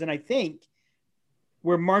does, and I think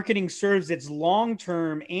where marketing serves its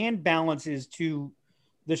long-term and balances to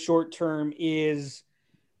the short-term, is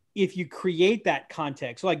if you create that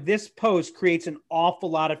context. So like this post creates an awful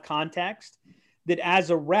lot of context that as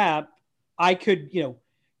a rep, I could,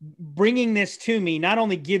 bringing this to me not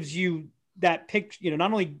only gives you that picture,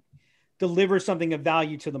 not only delivers something of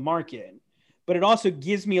value to the market, but it also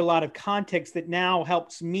gives me a lot of context that now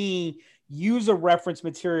helps me use a reference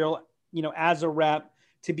material, as a rep,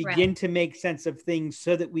 to begin to make sense of things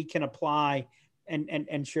so that we can apply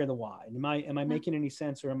and share the why. Am I making any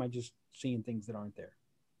sense, or am I just seeing things that aren't there?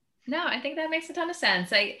 No, I think that makes a ton of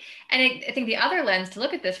sense. I think the other lens to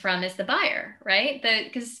look at this from is the buyer, right?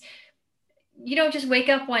 Because you don't just wake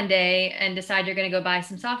up one day and decide you're going to go buy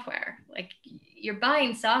some software. Like, you're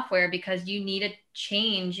buying software because you need a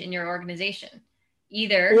change in your organization.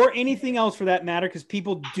 Or anything else for that matter, because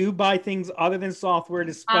people do buy things other than software,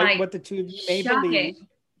 despite what the two of you may believe.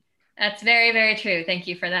 That's very, very true. Thank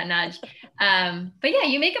you for that nudge. But yeah,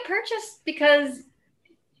 you make a purchase because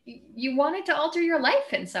you want it to alter your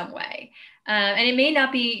life in some way. And it may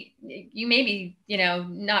not be, you may be,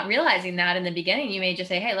 not realizing that in the beginning. You may just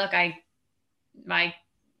say, hey, look, my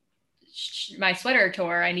sweater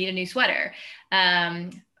tore, I need a new sweater.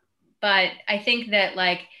 But I think that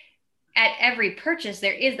at every purchase,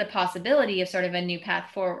 there is the possibility of sort of a new path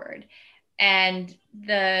forward. And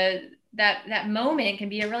that moment can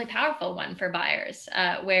be a really powerful one for buyers,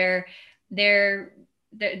 where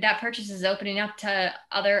that purchase is opening up to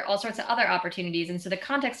all sorts of other opportunities. And so the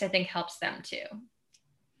context, I think, helps them too.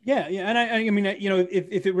 Yeah. And I mean,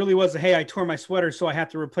 if it really was, hey, I tore my sweater, so I have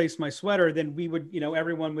to replace my sweater, then we would,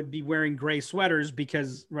 everyone would be wearing gray sweaters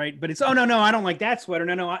because, right. But it's, oh, no, I don't like that sweater.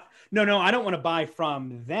 No, I don't want to buy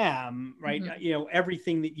from them. Right. Mm-hmm.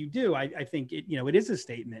 Everything that you do, I think it is a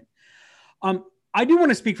statement. I do want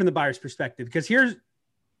to speak from the buyer's perspective, because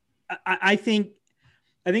I think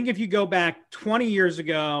if you go back 20 years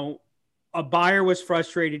ago, a buyer was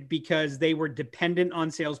frustrated because they were dependent on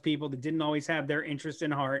salespeople that didn't always have their interest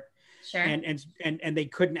in heart, Sure. and they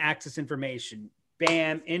couldn't access information.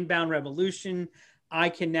 Bam, inbound revolution. I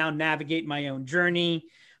can now navigate my own journey.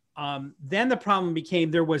 Then the problem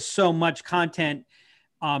became there was so much content,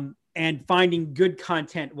 and finding good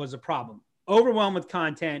content was a problem. Overwhelmed with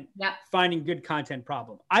content, Yep. finding good content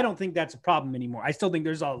problem. I don't think that's a problem anymore. I still think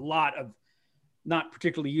there's a lot of not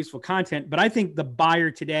particularly useful content, but I think the buyer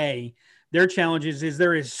today, their challenges is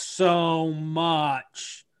there is so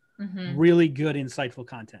much really good, insightful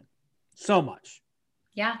content. So much.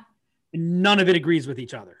 Yeah. And none of it agrees with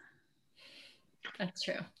each other. That's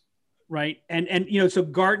true. Right. And you know, so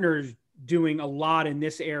Gartner's doing a lot in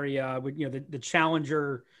this area with, you know, the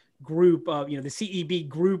Challenger group of, you know, the CEB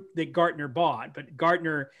group that Gartner bought, but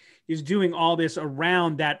Gartner is doing all this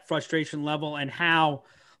around that frustration level and how,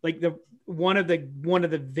 like, one of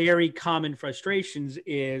the very common frustrations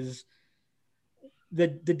is the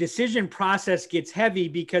decision process gets heavy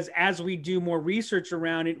because as we do more research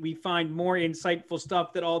around it, we find more insightful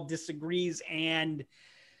stuff that all disagrees and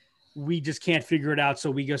we just can't figure it out. So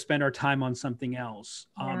we go spend our time on something else.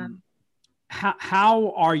 Yeah.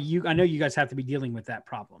 How are you? I know you guys have to be dealing with that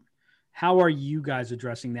problem. How are you guys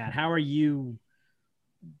addressing that? How do you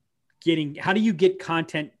get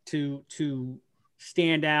content to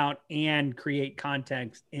stand out and create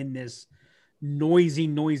context in this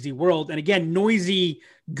noisy world? And again, noisy,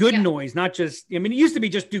 good noise, not just, I mean, it used to be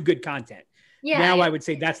just do good content. Yeah. Now I would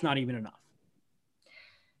say that's not even enough.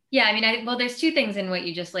 Yeah. I mean, well, there's two things in what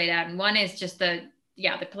you just laid out. And one is just the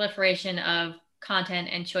proliferation of content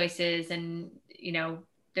and choices, and, you know,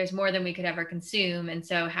 there's more than we could ever consume. And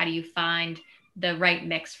so how do you find the right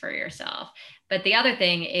mix for yourself? But the other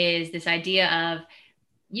thing is this idea of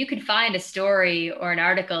you could find a story or an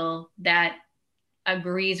article that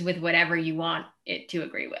agrees with whatever you want it to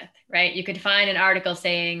agree with, right? You could find an article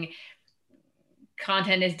saying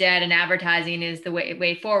content is dead and advertising is the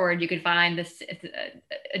way forward. You could find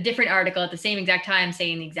a different article at the same exact time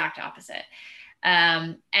saying the exact opposite.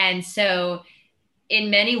 And so in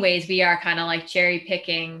many ways, we are kind of like cherry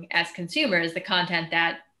picking as consumers the content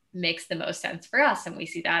that makes the most sense for us. And we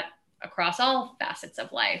see that across all facets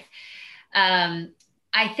of life.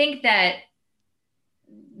 I think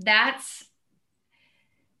that's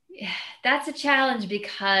a challenge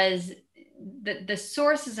because the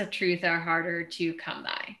sources of truth are harder to come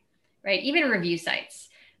by, right? Even review sites.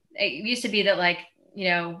 It used to be that, like, you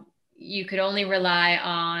know, you could only rely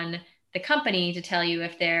on the company to tell you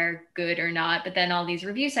if they're good or not. But then all these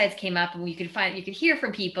review sites came up, and you could hear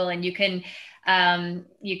from people, and you could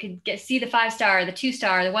see the 5-star, the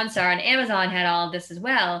 2-star, the 1-star, and Amazon had all of this as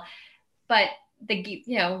well. But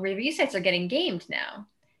review sites are getting gamed now.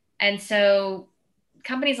 And so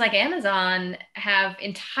companies like Amazon have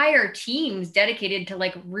entire teams dedicated to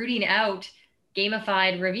like rooting out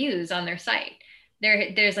gamified reviews on their site.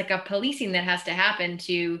 There's like a policing that has to happen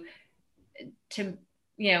to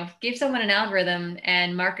give someone an algorithm,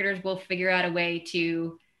 and marketers will figure out a way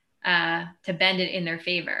to bend it in their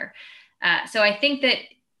favor. So I think that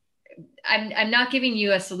I'm not giving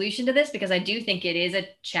you a solution to this, because I do think it is a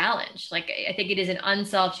challenge. Like, I think it is an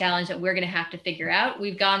unsolved challenge that we're going to have to figure out.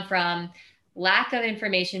 We've gone from lack of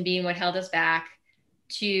information being what held us back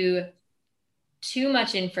to too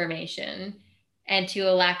much information and to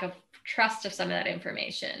a lack of trust of some of that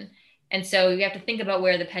information. And so we have to think about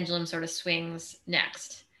where the pendulum sort of swings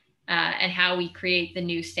next, and how we create the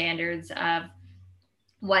new standards of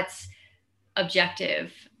what's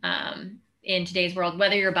objective in today's world,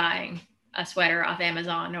 whether you're buying a sweater off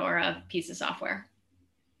Amazon or a piece of software.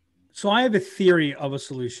 So I have a theory of a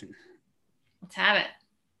solution. Let's have it.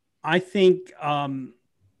 I think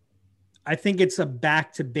it's a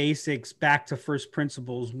back to basics, back to first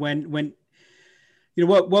principles. When you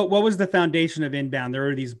know what was the foundation of Inbound? There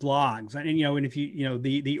are these blogs, and and if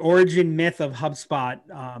the origin myth of HubSpot,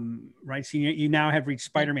 right? So you now have reached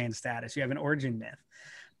Spider-Man status. You have an origin myth.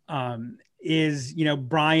 Is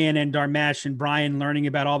Brian and Dharmesh, and Brian learning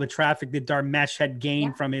about all the traffic that Dharmesh had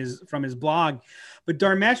gained from his blog. But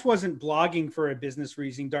Dharmesh wasn't blogging for a business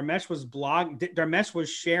reason. Dharmesh was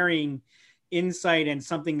sharing insight and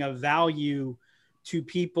something of value to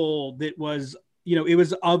people that was, it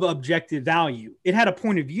was of objective value. It had a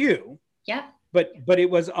point of view, but it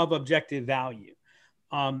was of objective value.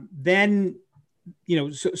 Then,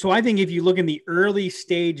 so I think if you look in the early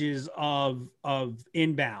stages of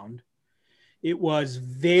Inbound, it was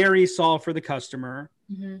very solve for the customer.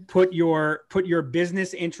 Mm-hmm. Put your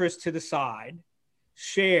business interest to the side,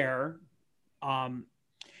 share,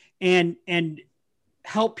 and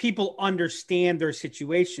help people understand their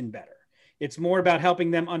situation better. It's more about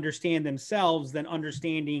helping them understand themselves than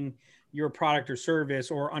understanding your product or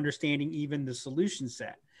service or understanding even the solution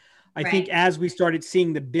set. I think as we started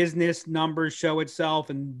seeing the business numbers show itself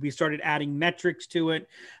and we started adding metrics to it,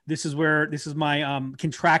 this is my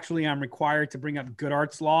contractually I'm required to bring up good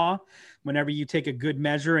arts law. Whenever you take a good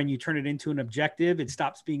measure and you turn it into an objective, it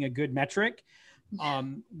stops being a good metric.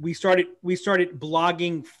 We started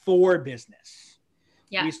blogging for business.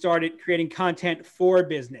 Yeah. We started creating content for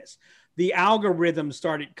business. The algorithm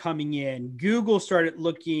started coming in. Google started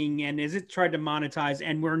looking, and as it tried to monetize,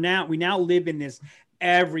 and we now live in this,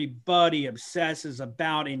 everybody obsesses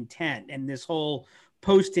about intent and this whole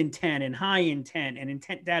post intent and high intent and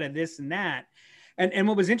intent data, this and that. And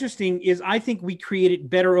what was interesting is I think we created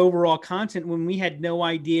better overall content when we had no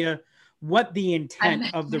idea what the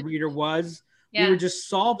intent of the reader was. Yeah. We were just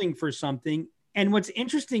solving for something. And what's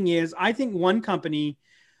interesting is I think one company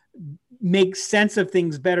makes sense of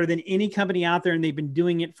things better than any company out there, and they've been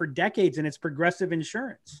doing it for decades, and it's Progressive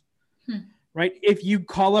Insurance. Right? If you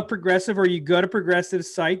call up Progressive or you go to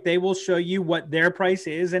Progressive's site, they will show you what their price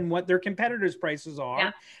is and what their competitors' prices are.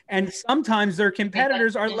 Yeah. And sometimes their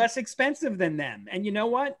competitors are less expensive than them. And you know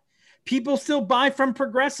what? People still buy from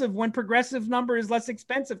Progressive when Progressive's number is less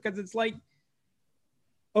expensive because it's like,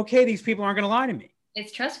 okay, these people aren't going to lie to me.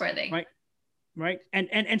 It's trustworthy. Right. Right.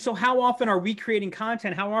 And so how often are we creating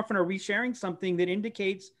content? How often are we sharing something that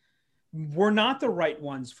indicates we're not the right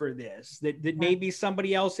ones for this, that maybe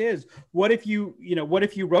somebody else is? What if you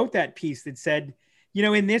wrote that piece that said,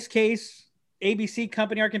 in this case, ABC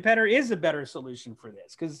company, our competitor, is a better solution for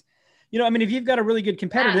this? Because, if you've got a really good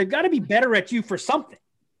competitor, they've got to be better at you for something.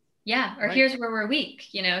 Yeah. Or right? Here's where we're weak,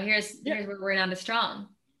 here's where we're not as strong.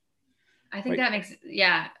 I think that makes,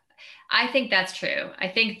 I think that's true. I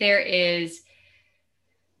think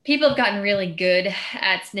people have gotten really good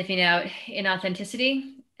at sniffing out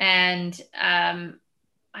inauthenticity. And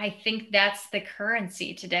I think that's the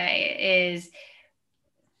currency today is,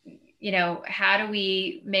 how do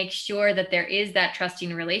we make sure that there is that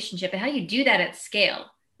trusting relationship, and how do you do that at scale,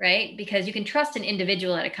 right? Because you can trust an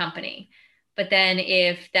individual at a company, but then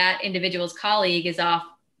if that individual's colleague is off,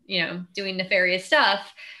 doing nefarious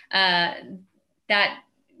stuff, that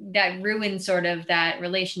ruins sort of that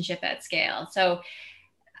relationship at scale. So,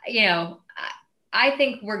 I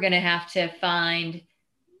think we're going to have to find,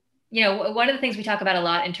 one of the things we talk about a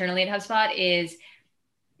lot internally at HubSpot is,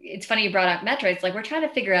 it's funny you brought up metrics. Like, we're trying to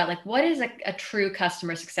figure out, like, what does a true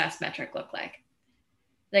customer success metric look like?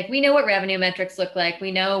 Like, we know what revenue metrics look like.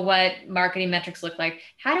 We know what marketing metrics look like.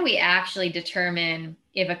 How do we actually determine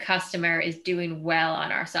if a customer is doing well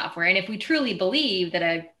on our software? And if we truly believe that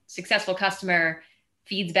a successful customer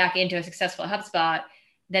feeds back into a successful HubSpot,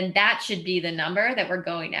 then that should be the number that we're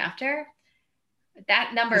going after.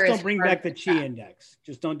 That number just don't bring back the Chi index.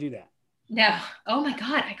 Just don't do that. No. Oh my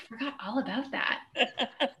God. I forgot all about that.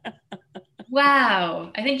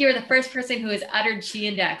 Wow. I think you were the first person who has uttered Chi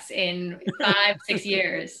index in 5-6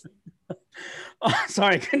 years. Oh,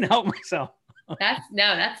 sorry. I couldn't help myself. That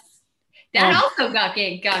also got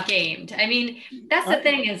gamed. I mean, that's the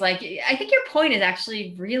thing is, like, I think your point is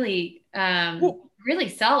actually really, really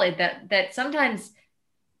solid that sometimes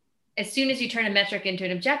as soon as you turn a metric into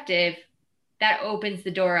an objective, that opens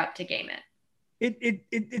the door up to game it.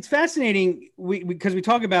 It's fascinating because we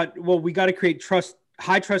talk about, we got to create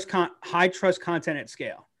high trust content at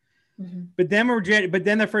scale. Mm-hmm. But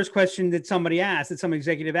then the first question that some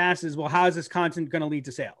executive asks is, well, how is this content going to lead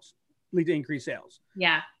to increased sales?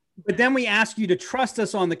 Yeah. But then we ask you to trust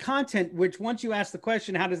us on the content, which once you ask the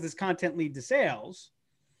question, how does this content lead to sales?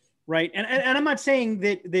 Right. And I'm not saying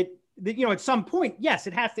that at some point, yes,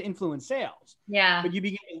 it has to influence sales. Yeah. But you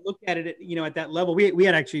begin to look at it at that level. We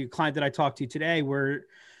had actually a client that I talked to today where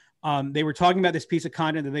they were talking about this piece of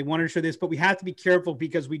content that they wanted to show this, but we have to be careful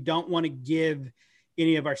because we don't want to give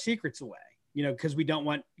any of our secrets away, because we don't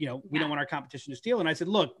want, we don't want our competition to steal. And I said,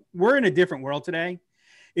 look, we're in a different world today.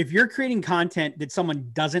 If you're creating content that someone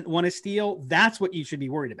doesn't want to steal, that's what you should be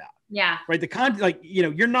worried about. Yeah. Right. The content,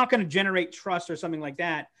 you're not going to generate trust or something like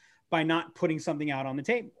that by not putting something out on the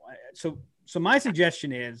table. So my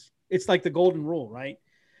suggestion is, it's like the golden rule, right?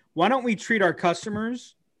 Why don't we treat our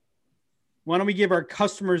customers? Why don't we give our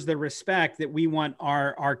customers the respect that we want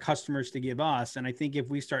our customers to give us? And I think if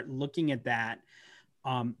we start looking at that,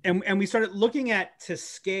 and we started looking at to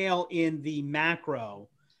scale in the macro.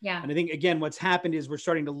 Yeah. And I think, again, what's happened is we're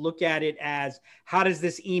starting to look at it as, how does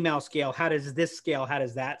this email scale? How does this scale? How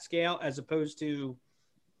does that scale? As opposed to,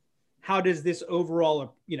 how does this overall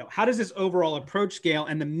approach scale?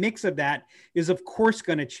 And the mix of that is, of course,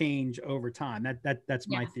 going to change over time. That's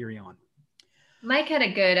my theory on it. Mike had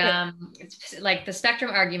a good, it's like the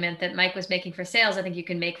spectrum argument that Mike was making for sales, I think you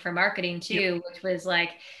can make for marketing Yep. too, which was like,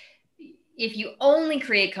 if you only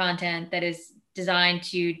create content that is designed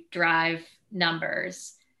to drive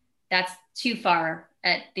numbers, that's too far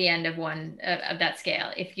at the end of one of that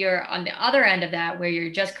scale. If you're on the other end of that, where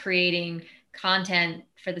you're just creating content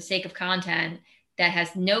for the sake of content that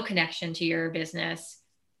has no connection to your business,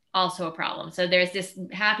 also a problem. So there's this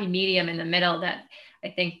happy medium in the middle that I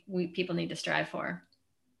think people need to strive for.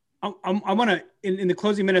 I want to, in the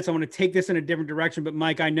closing minutes, I want to take this in a different direction. But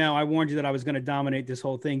Mike, I know I warned you that I was going to dominate this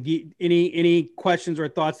whole thing. Any questions or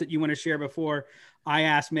thoughts that you want to share before I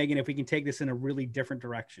ask Meghan if we can take this in a really different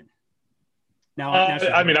direction? Now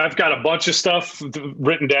I mean, I've got a bunch of stuff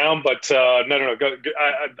written down, but no.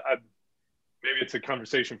 Maybe it's a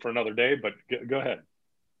conversation for another day. But go ahead.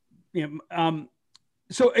 Yeah.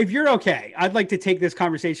 So if you're okay, I'd like to take this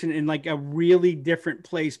conversation in like a really different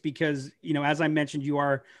place because, you know, as I mentioned, you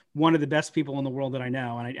are one of the best people in the world that I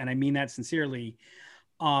know. And I mean that sincerely.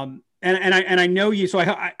 And I know you, so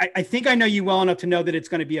I think I know you well enough to know that it's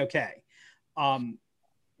going to be okay.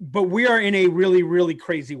 But we are in a really, really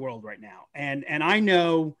crazy world right now. And I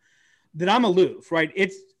know that I'm aloof, right?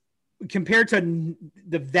 It's compared to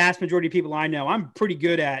the vast majority of people I know, I'm pretty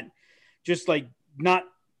good at just like not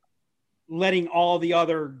letting all the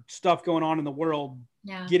other stuff going on in the world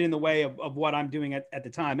get in the way of what I'm doing at the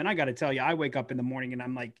time. And I got to tell you, I wake up in the morning and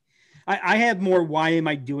I'm like, I have more, why am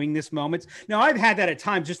I doing this moments. Now I've had that at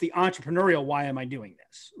times, just the entrepreneurial, why am I doing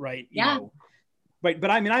this? Right. You know, but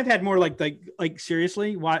I mean, I've had more like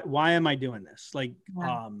seriously, why am I doing this? Like,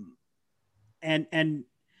 and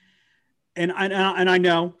I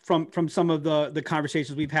know from some of the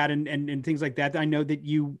conversations we've had and things like that, I know that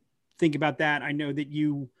you think about that. I know that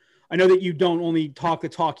you don't only talk the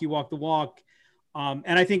talk, you walk the walk.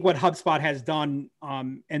 And I think what HubSpot has done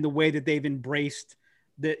and the way that they've embraced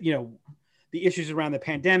the issues around the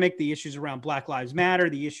pandemic, the issues around Black Lives Matter,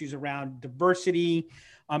 the issues around diversity.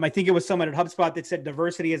 I think it was someone at HubSpot that said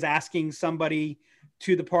diversity is asking somebody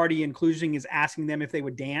to the party, inclusion is asking them if they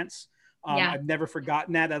would dance. I've never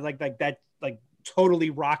forgotten that. That totally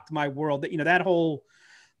rocked my world. That, you know, that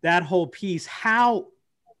whole piece, how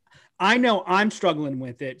I know I'm struggling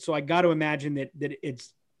with it. So I got to imagine that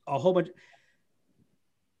it's a whole bunch.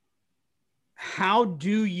 How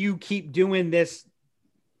do you keep doing this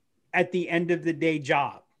at the end of the day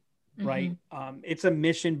job? Right. It's a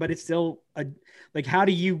mission, but it's still how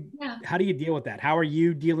do you deal with that? How are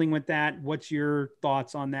you dealing with that? What's your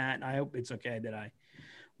thoughts on that? I hope it's okay that I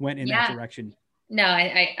went in that direction. No,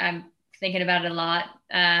 I'm thinking about it a lot.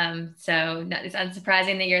 So it's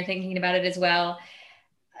unsurprising that you're thinking about it as well.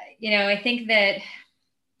 You know, I think that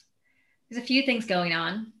there's a few things going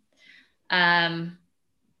on.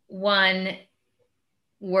 One,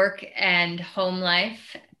 work and home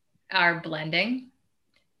life are blending.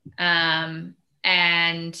 And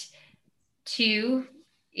two,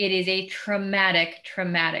 it is a traumatic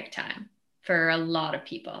time for a lot of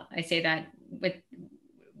people. I say that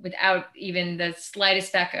without even the slightest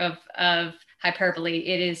speck of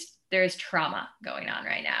hyperbole. There's trauma going on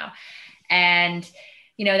right now. And,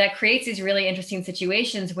 you know, that creates these really interesting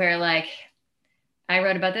situations where, like, I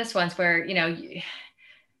wrote about this once where, you know,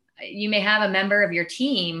 you may have a member of your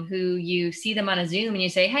team who you see them on a Zoom and you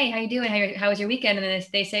say, hey, how you doing? How was your weekend? And then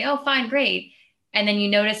they say, oh, fine, great. And then you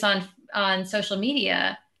notice on social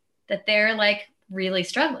media that they're like really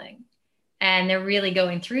struggling and they're really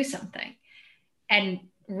going through something. And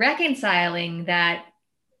reconciling that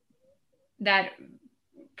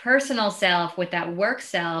personal self with that work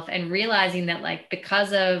self and realizing that, like,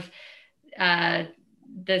 because of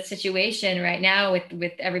the situation right now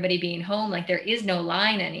with everybody being home, like there is no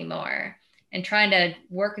line anymore, and trying to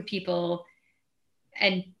work with people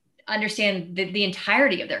and understand the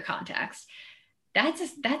entirety of their context.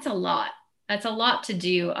 That's a lot. That's a lot to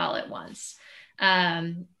do all at once.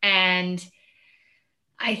 And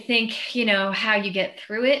I think, you know, how you get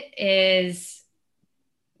through it is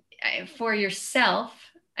for yourself.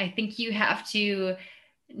 I think you have to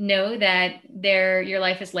know that your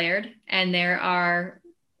life is layered, and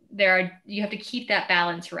you have to keep that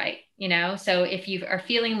balance right, you know? So if you are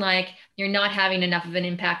feeling like you're not having enough of an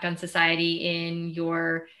impact on society in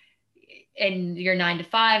your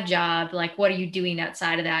 9-to-5 job, like, what are you doing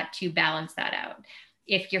outside of that to balance that out?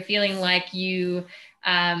 If you're feeling like you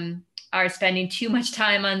are spending too much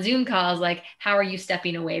time on Zoom calls, like, how are you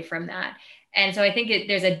stepping away from that? And so I think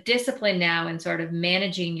there's a discipline now in sort of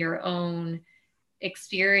managing your own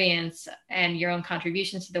experience and your own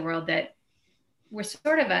contributions to the world that were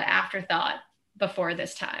sort of an afterthought before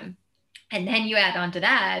this time. And then you add on to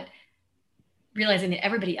that realizing that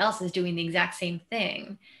everybody else is doing the exact same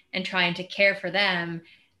thing and trying to care for them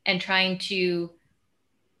and trying to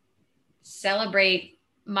celebrate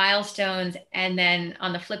milestones, and then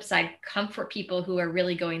on the flip side, comfort people who are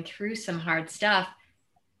really going through some hard stuff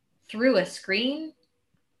through a screen.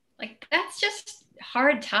 Like, that's just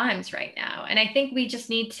hard times right now. And I think we just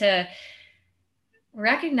need to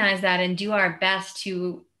recognize that and do our best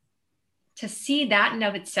to see that in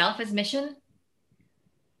of itself as mission,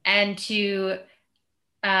 and to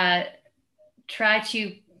try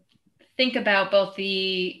to think about both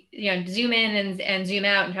the, zoom in and zoom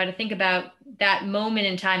out, and try to think about that moment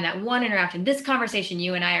in time, that one interaction, this conversation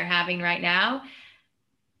you and I are having right now,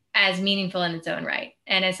 as meaningful in its own right,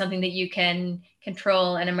 and as something that you can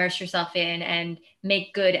control and immerse yourself in and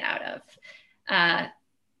make good out of.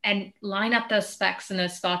 And line up those specks and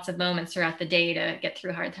those spots of moments throughout the day to get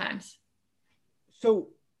through hard times. So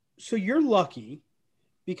you're lucky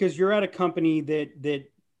because you're at a company that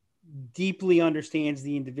deeply understands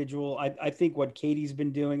the individual. I think what Katie's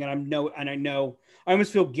been doing, and I know I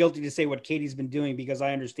almost feel guilty to say what Katie's been doing, because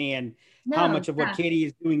I understand how much of what Katie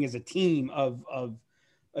is doing is a team of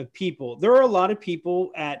people. There are a lot of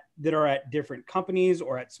people that are at different companies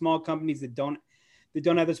or at small companies that don't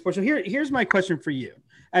have the support. So here's my question for you,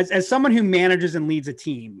 as someone who manages and leads a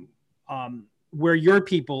team, where your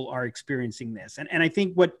people are experiencing this. And I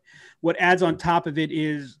think what adds on top of it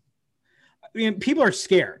is, people are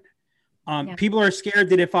scared. People are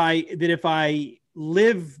scared that if I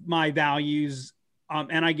live my values,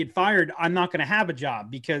 and I get fired, I'm not going to have a job,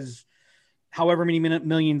 because however many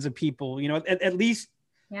millions of people, at least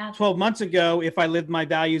 12 months ago, if I lived my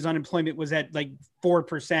values, unemployment was at like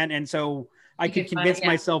 4%. And so I could convince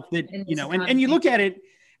myself that, and you look at it,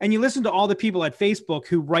 and you listen to all the people at Facebook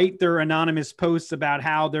who write their anonymous posts about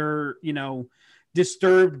how they're,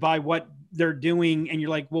 disturbed by what they're doing. And you're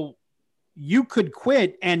like, well, you could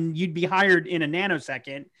quit and you'd be hired in a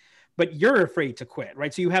nanosecond, but you're afraid to quit.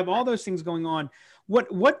 Right. So you have all those things going on.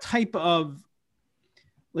 What type of,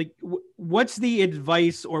 like, what's the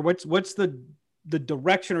advice, or what's the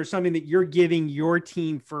direction or something that you're giving your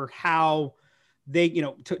team for how they,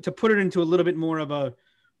 to put it into a little bit more of a,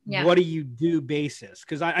 what do you do basis?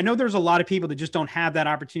 Because I know there's a lot of people that just don't have that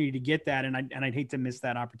opportunity to get that. And I'd hate to miss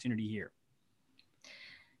that opportunity here.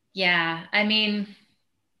 Yeah. I mean,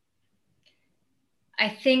 I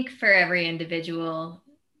think for every individual,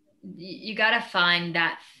 you got to find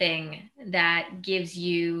that thing that gives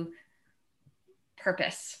you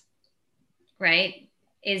purpose, right?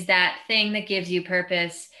 Is that thing that gives you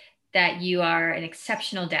purpose, that you are an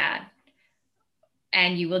exceptional dad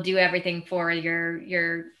and you will do everything for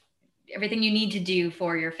your everything you need to do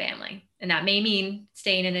for your family. And that may mean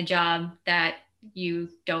staying in a job that you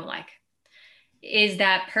don't like. Is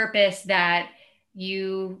that purpose that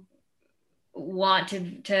you want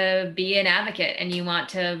to be an advocate, and you want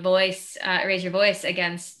to raise your voice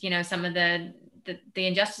against, some of the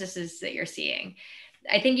injustices that you're seeing?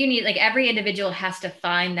 I think you need, like, every individual has to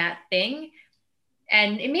find that thing.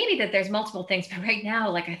 And it may be that there's multiple things, but right now,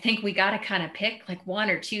 like, I think we got to kind of pick like one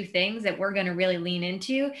or two things that we're going to really lean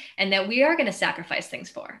into and that we are going to sacrifice things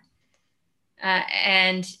for.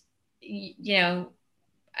 And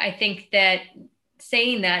I think that,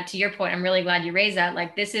 saying that, to your point, I'm really glad you raised that.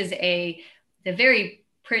 Like, this is the very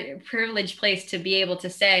privileged place to be able to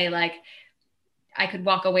say, like, I could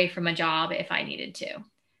walk away from a job if I needed to.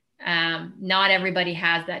 Not everybody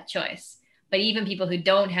has that choice, but even people who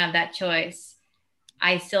don't have that choice,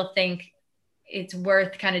 I still think it's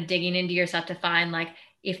worth kind of digging into yourself to find, like,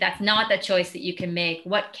 if that's not the choice that you can make,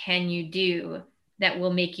 what can you do that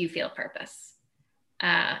will make you feel purpose?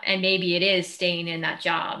 And maybe it is staying in that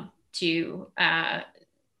job to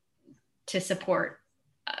support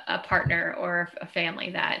a partner or a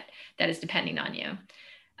family that is depending on you.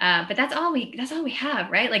 But that's all we have,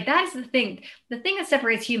 right? Like, that is the thing that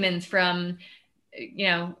separates humans from,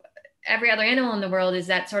 every other animal in the world, is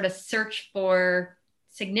that sort of search for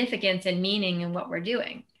significance and meaning in what we're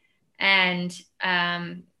doing. And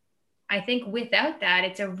I think without that,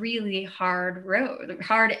 it's a really hard road,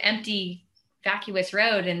 empty, vacuous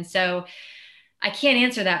road. And so I can't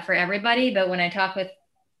answer that for everybody, but when I talk with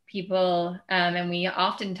people, and we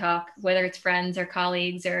often talk, whether it's friends or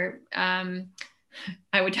colleagues, or I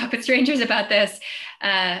would talk with strangers about this,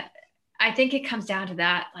 I think it comes down to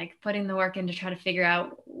that, like, putting the work in to try to figure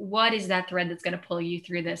out what is that thread that's going to pull you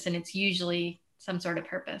through this. And it's usually some sort of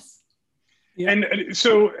purpose. Yeah. And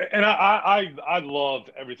so, and I love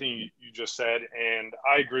everything you just said. And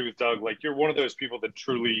I agree with Doug. Like, you're one of those people that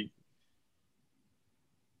truly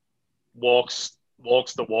walks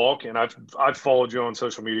the walk. And I've followed you on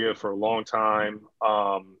social media for a long time.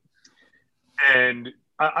 And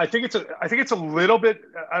I think it's a little bit,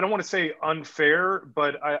 I don't want to say unfair,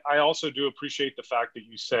 but I also do appreciate the fact that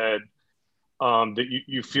you said that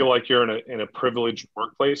you feel like you're in a privileged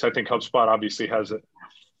workplace. I think HubSpot obviously has a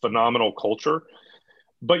phenomenal culture,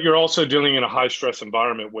 but you're also dealing in a high stress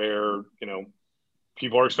environment where,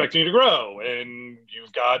 people are expecting you to grow, and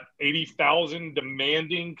you've got 80,000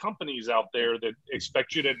 demanding companies out there that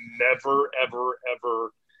expect you to never, ever, ever,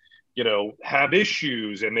 have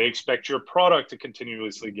issues, and they expect your product to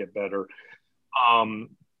continuously get better. And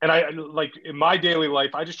I, like, in my daily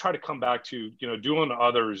life, I just try to come back to, do unto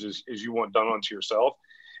others as you want done unto yourself.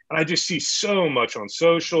 And I just see so much on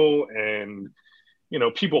social, and,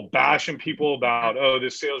 people bashing people about, oh,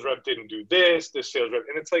 this sales rep didn't do this sales rep.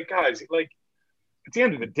 And it's like, guys, like, at the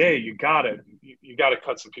end of the day, you gotta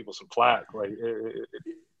cut some people some slack. Like,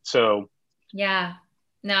 so. Yeah,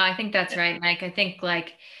 no, I think that's right, Mike. I think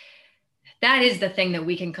like that is the thing that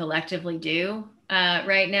we can collectively do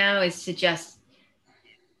right now, is to just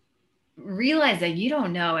realize that you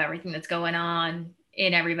don't know everything that's going on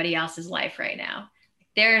in everybody else's life right now.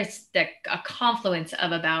 There's a confluence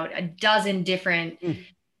of about a dozen different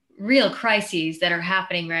real crises that are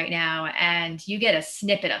happening right now, and you get a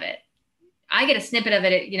snippet of it. I get a snippet of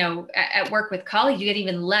it, at work with colleagues. You get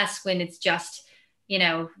even less when it's just,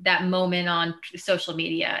 that moment on social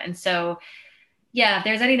media. And so, yeah, if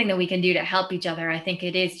there's anything that we can do to help each other, I think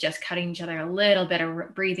it is just cutting each other a little bit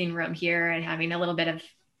of breathing room here and having a little bit of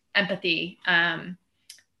empathy in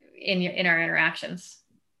our interactions.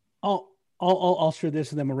 I'll share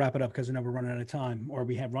this and then we'll wrap it up, because I know we're running out of time, or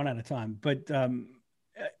we have run out of time. But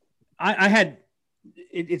I had,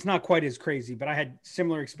 it's not quite as crazy, but I had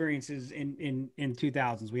similar experiences in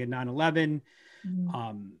 2000s. We had 9/11.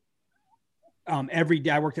 Every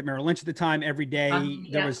day I worked at Merrill Lynch at the time. Every day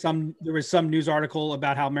there was some news article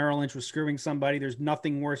about how Merrill Lynch was screwing somebody. There's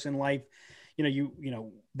nothing worse in life,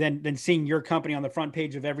 than seeing your company on the front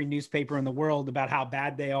page of every newspaper in the world about how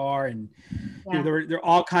bad they are. And there are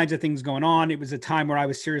all kinds of things going on. It was a time where I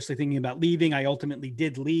was seriously thinking about leaving. I ultimately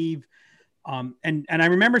did leave. And I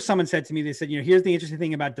remember someone said to me, they said, here's the interesting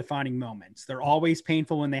thing about defining moments. They're always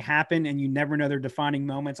painful when they happen, and you never know they're defining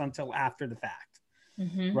moments until after the fact.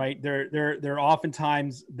 Mm-hmm. Right. They're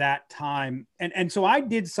oftentimes that time. And so I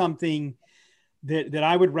did something that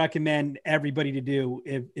I would recommend everybody to do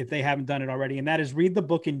if they haven't done it already. And that is read the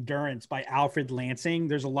book Endurance by Alfred Lansing.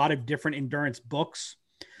 There's a lot of different endurance books,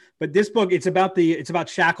 but this book, it's about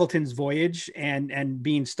Shackleton's voyage and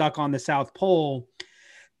being stuck on the South Pole.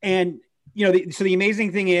 And, so the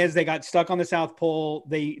amazing thing is they got stuck on the South Pole.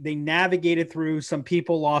 They navigated through. Some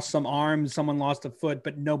people lost some arms, someone lost a foot,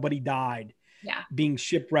 but nobody died. Yeah. Being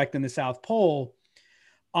shipwrecked in the South Pole.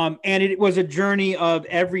 And it was a journey of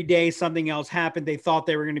every day something else happened. They thought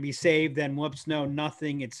they were going to be saved, then whoops, no,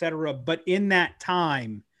 nothing, etc. But in that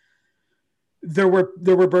time, there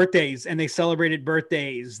were birthdays, and they celebrated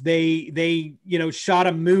birthdays. They shot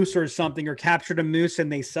a moose or something, or captured a moose, and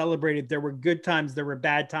they celebrated. There were good times, there were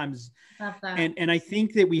bad times. And I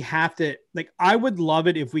think that we have to, like, I would love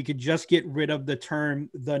it if we could just get rid of the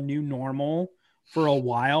term the new normal for a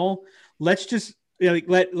while. Let's just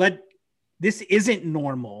let this isn't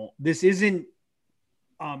normal. This isn't,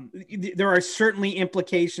 there are certainly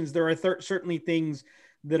implications. There are certainly things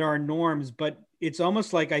that are norms, but it's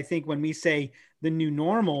almost like, I think when we say the new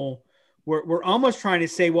normal, we're almost trying to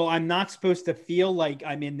say, well, I'm not supposed to feel like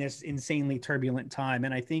I'm in this insanely turbulent time.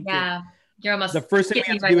 And I think that you're almost the first thing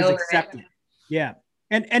we have to do is accept it. Yeah.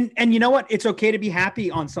 And you know what? It's okay to be happy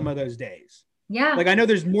on some of those days. Yeah. Like, I know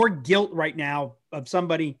there's more guilt right now of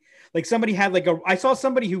somebody, like somebody had like I saw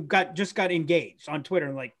somebody who just got engaged on Twitter,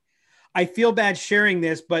 and like, I feel bad sharing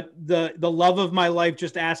this, but the love of my life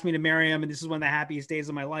just asked me to marry him, and this is one of the happiest days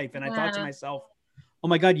of my life. And I thought to myself, oh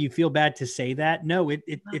my God, you feel bad to say that? No,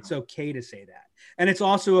 it's okay to say that. And it's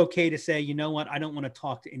also okay to say, you know what? I don't want to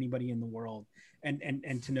talk to anybody in the world,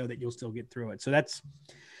 and to know that you'll still get through it. So that's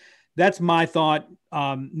my thought.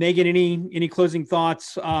 Meghan, any closing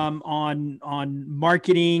thoughts on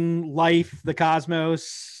marketing, life, the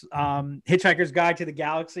cosmos, Hitchhiker's Guide to the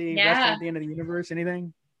Galaxy, Restaurant at the End of the Universe,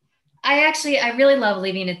 anything? I really love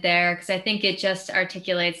leaving it there, because I think it just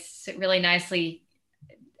articulates really nicely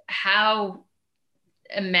how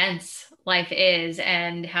immense life is,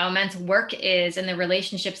 and how immense work is, and the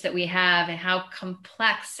relationships that we have, and how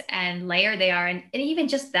complex and layered they are. And even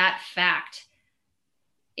just that fact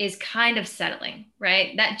is kind of settling,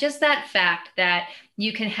 right? That fact that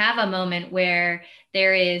you can have a moment where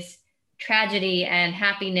there is tragedy and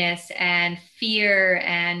happiness and fear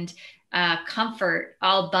and comfort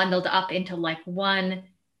all bundled up into like one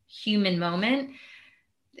human moment.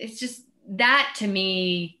 It's just, that to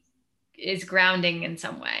me is grounding in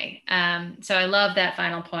some way. So I love that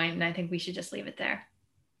final point, and I think we should just leave it there.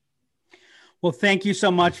 Well, thank you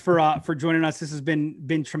so much for joining us. This has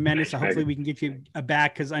been tremendous. Thanks, Hopefully Meghan. we can get you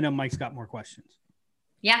back, because I know Mike's got more questions.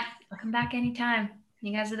 Yeah, I'll come back anytime.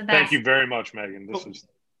 You guys are the best. Thank you very much, Meghan. This was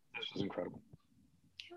incredible.